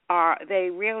really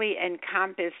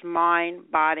encompass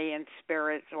mind, body, and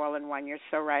spirits all in one. You're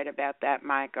so right about that,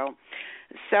 Michael.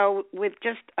 So with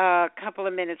just a couple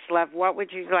of minutes left, what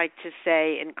would you like to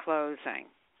say in closing?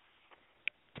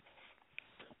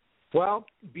 Well,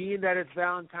 being that it's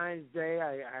Valentine's Day,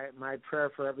 my prayer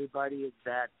for everybody is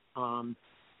that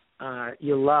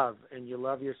you love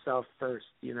yourself first,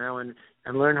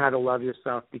 and learn how to love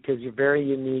yourself, because you're very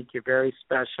unique, you're very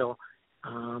special,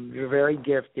 you're very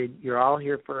gifted, you're all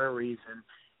here for a reason,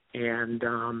 and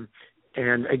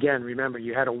again, remember,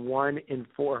 you had a 1 in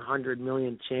 400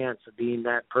 million chance of being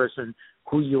that person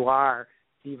who you are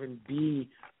to even be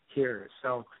here.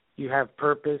 So you have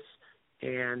purpose,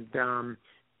 and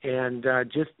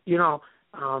just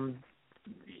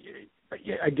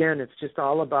again, it's just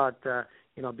all about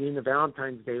being the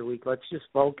Valentine's Day week. Let's just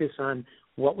focus on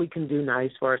what we can do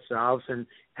nice for ourselves, and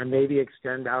maybe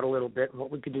extend out a little bit what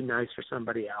we can do nice for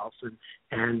somebody else,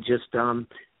 and just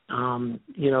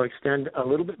extend a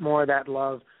little bit more of that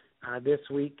love this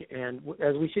week, and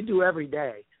as we should do every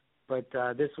day, but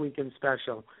this weekend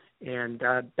special. And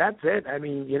that's it. I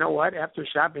mean, you know what? After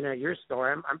shopping at your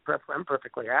store, I'm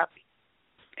perfectly happy.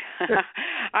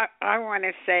 I want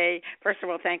to say, first of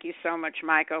all, thank you so much,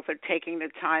 Michael, for taking the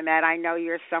time out. I know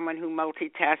you're someone who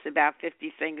multitasks about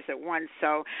 50 things at once,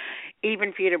 so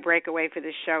even for you to break away for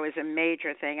this show is a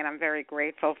major thing, and I'm very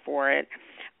grateful for it.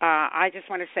 I just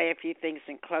want to say a few things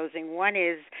in closing. One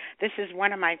is, this is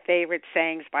one of my favorite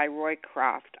sayings by Roy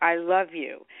Croft. I love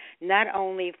you, not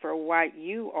only for what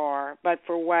you are, but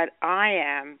for what I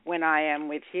am when I am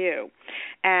with you.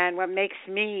 And what makes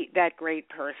me that great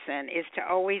person is to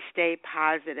always stay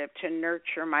positive, to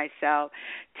nurture myself,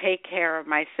 take care of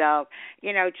myself.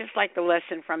 Just like the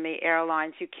lesson from the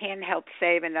airlines, you can't help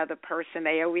save another person.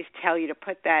 They always tell you to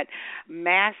put that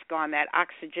mask on, that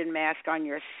oxygen mask on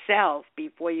yourself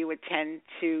before you attend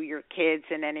to your kids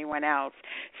and anyone else.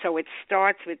 So it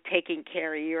starts with taking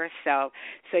care of yourself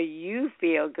so you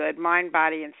feel good, mind,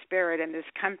 body, and spirit. And this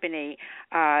company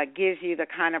gives you the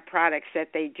kind of products that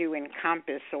they do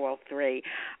encompass all three.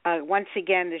 Once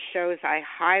again, the shows I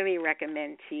highly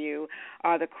recommend to you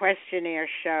are the questionnaire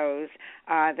shows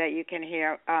that you can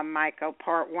hear, Michael.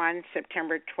 Part 1,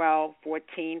 September 12,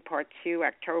 14. Part 2,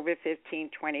 October 15,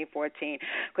 2014.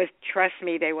 Because trust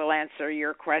me, they will answer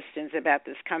your questions about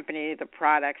this company, the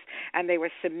products, and they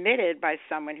were submitted by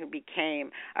someone who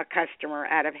became a customer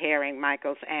out of hearing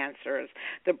Michael's answers.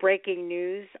 The breaking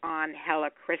news on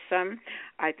helichrysum,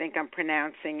 I think I'm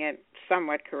pronouncing it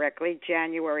somewhat correctly,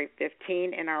 January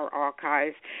 15 in our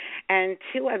archives, and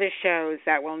 2 other shows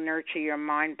that will nurture your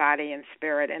mind, body, and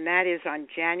spirit, and that is on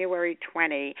January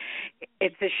 20.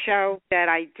 It's a show that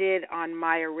I did on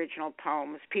my original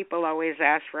poems. People always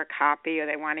ask for a copy or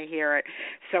they want to hear it.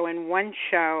 So in one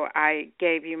show, I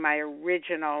gave you my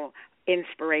original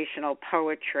inspirational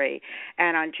poetry,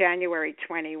 and on January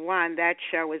 21, that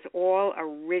show is all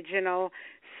original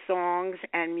songs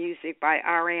and music by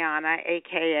Ariana,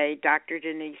 a.k.a. Dr.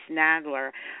 Denise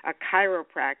Nadler, a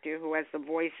chiropractor who has the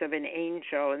voice of an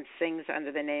angel and sings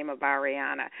under the name of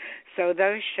Ariana. So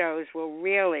those shows will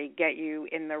really get you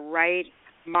in the right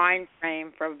mind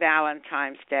frame for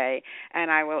Valentine's Day,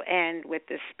 and I will end with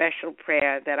this special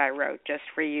prayer that I wrote just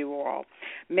for you all.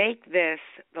 Make this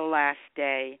the last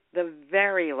day, the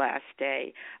very last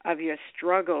day of your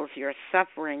struggles, your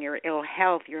suffering, your ill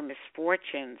health, your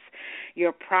misfortunes,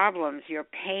 your problems, your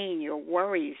pain, your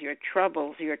worries, your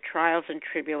troubles, your trials and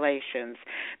tribulations.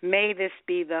 May this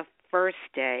be the first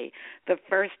day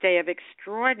of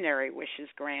extraordinary wishes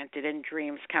granted and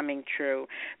dreams coming true.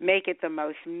 Make it the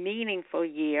most meaningful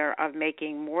year of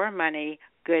making more money,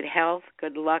 good health,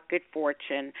 good luck, good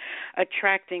fortune,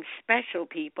 attracting special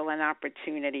people and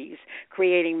opportunities,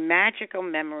 creating magical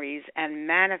memories, and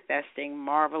manifesting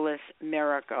marvelous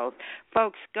miracles.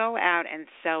 Folks, go out and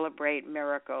celebrate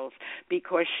miracles,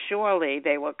 because surely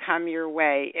they will come your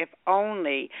way if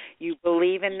only you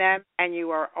believe in them and you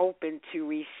are open to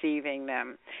receiving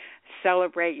them.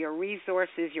 Celebrate your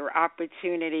resources, your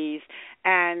opportunities,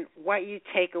 and what you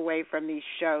take away from these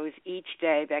shows each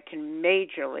day that can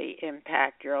majorly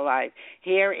impact your life.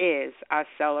 Here is our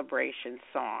celebration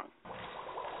song.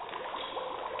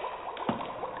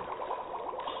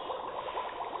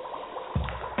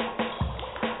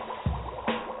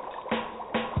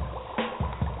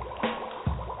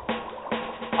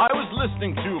 I was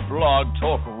listening to Blog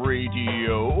Talk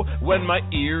Radio when my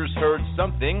ears heard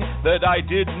something that I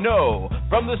didn't know.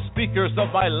 From the speakers of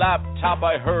my laptop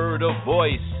I heard a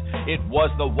voice. It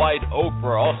was the White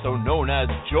Oprah, also known as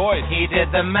Joyce. He did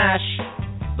the mash.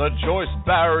 The Joyce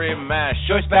Barry Mash.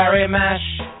 Joyce Barry mash.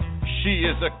 She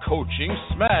is a coaching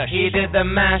smash. He did the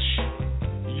mash.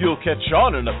 You'll catch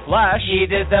on in a flash. He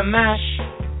did the mash.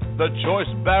 The Joyce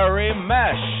Barry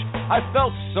Mash. I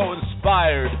felt so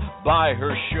inspired by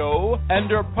her show, and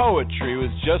her poetry was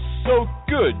just so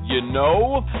good, you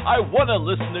know. I want to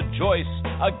listen to Joyce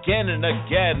again and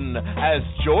again, as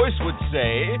Joyce would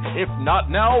say, if not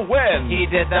now, when? He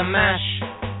did the mash.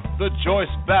 The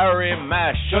Joyce Barry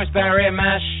Mash. Joyce Barry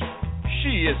mash.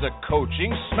 She is a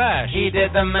coaching smash. He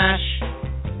did the mash.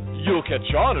 You'll catch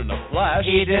on in a flash.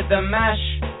 He did the mash.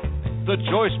 The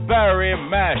Joyce Barry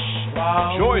Mash.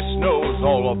 Wow. Joyce knows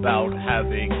all about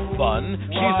having fun.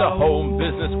 She's a home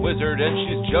business wizard and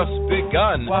she's just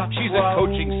begun. She's a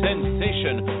coaching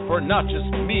sensation for not just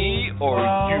me or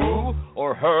you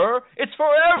or her. It's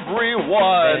for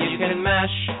everyone. Then you can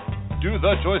mash. Do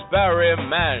the Joyce Barry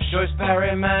Mash. Joyce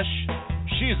Barry mash.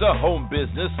 She's a home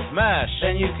business smash.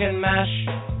 Then you can mash.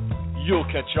 You'll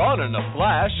catch on in a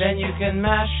flash. Then you can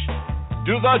mash.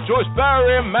 Do the Joyce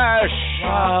Barry Mash.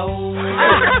 Wow.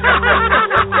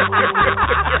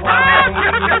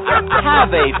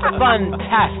 Have a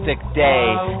fantastic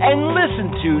day and listen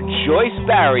to Joyce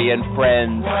Barry and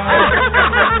Friends.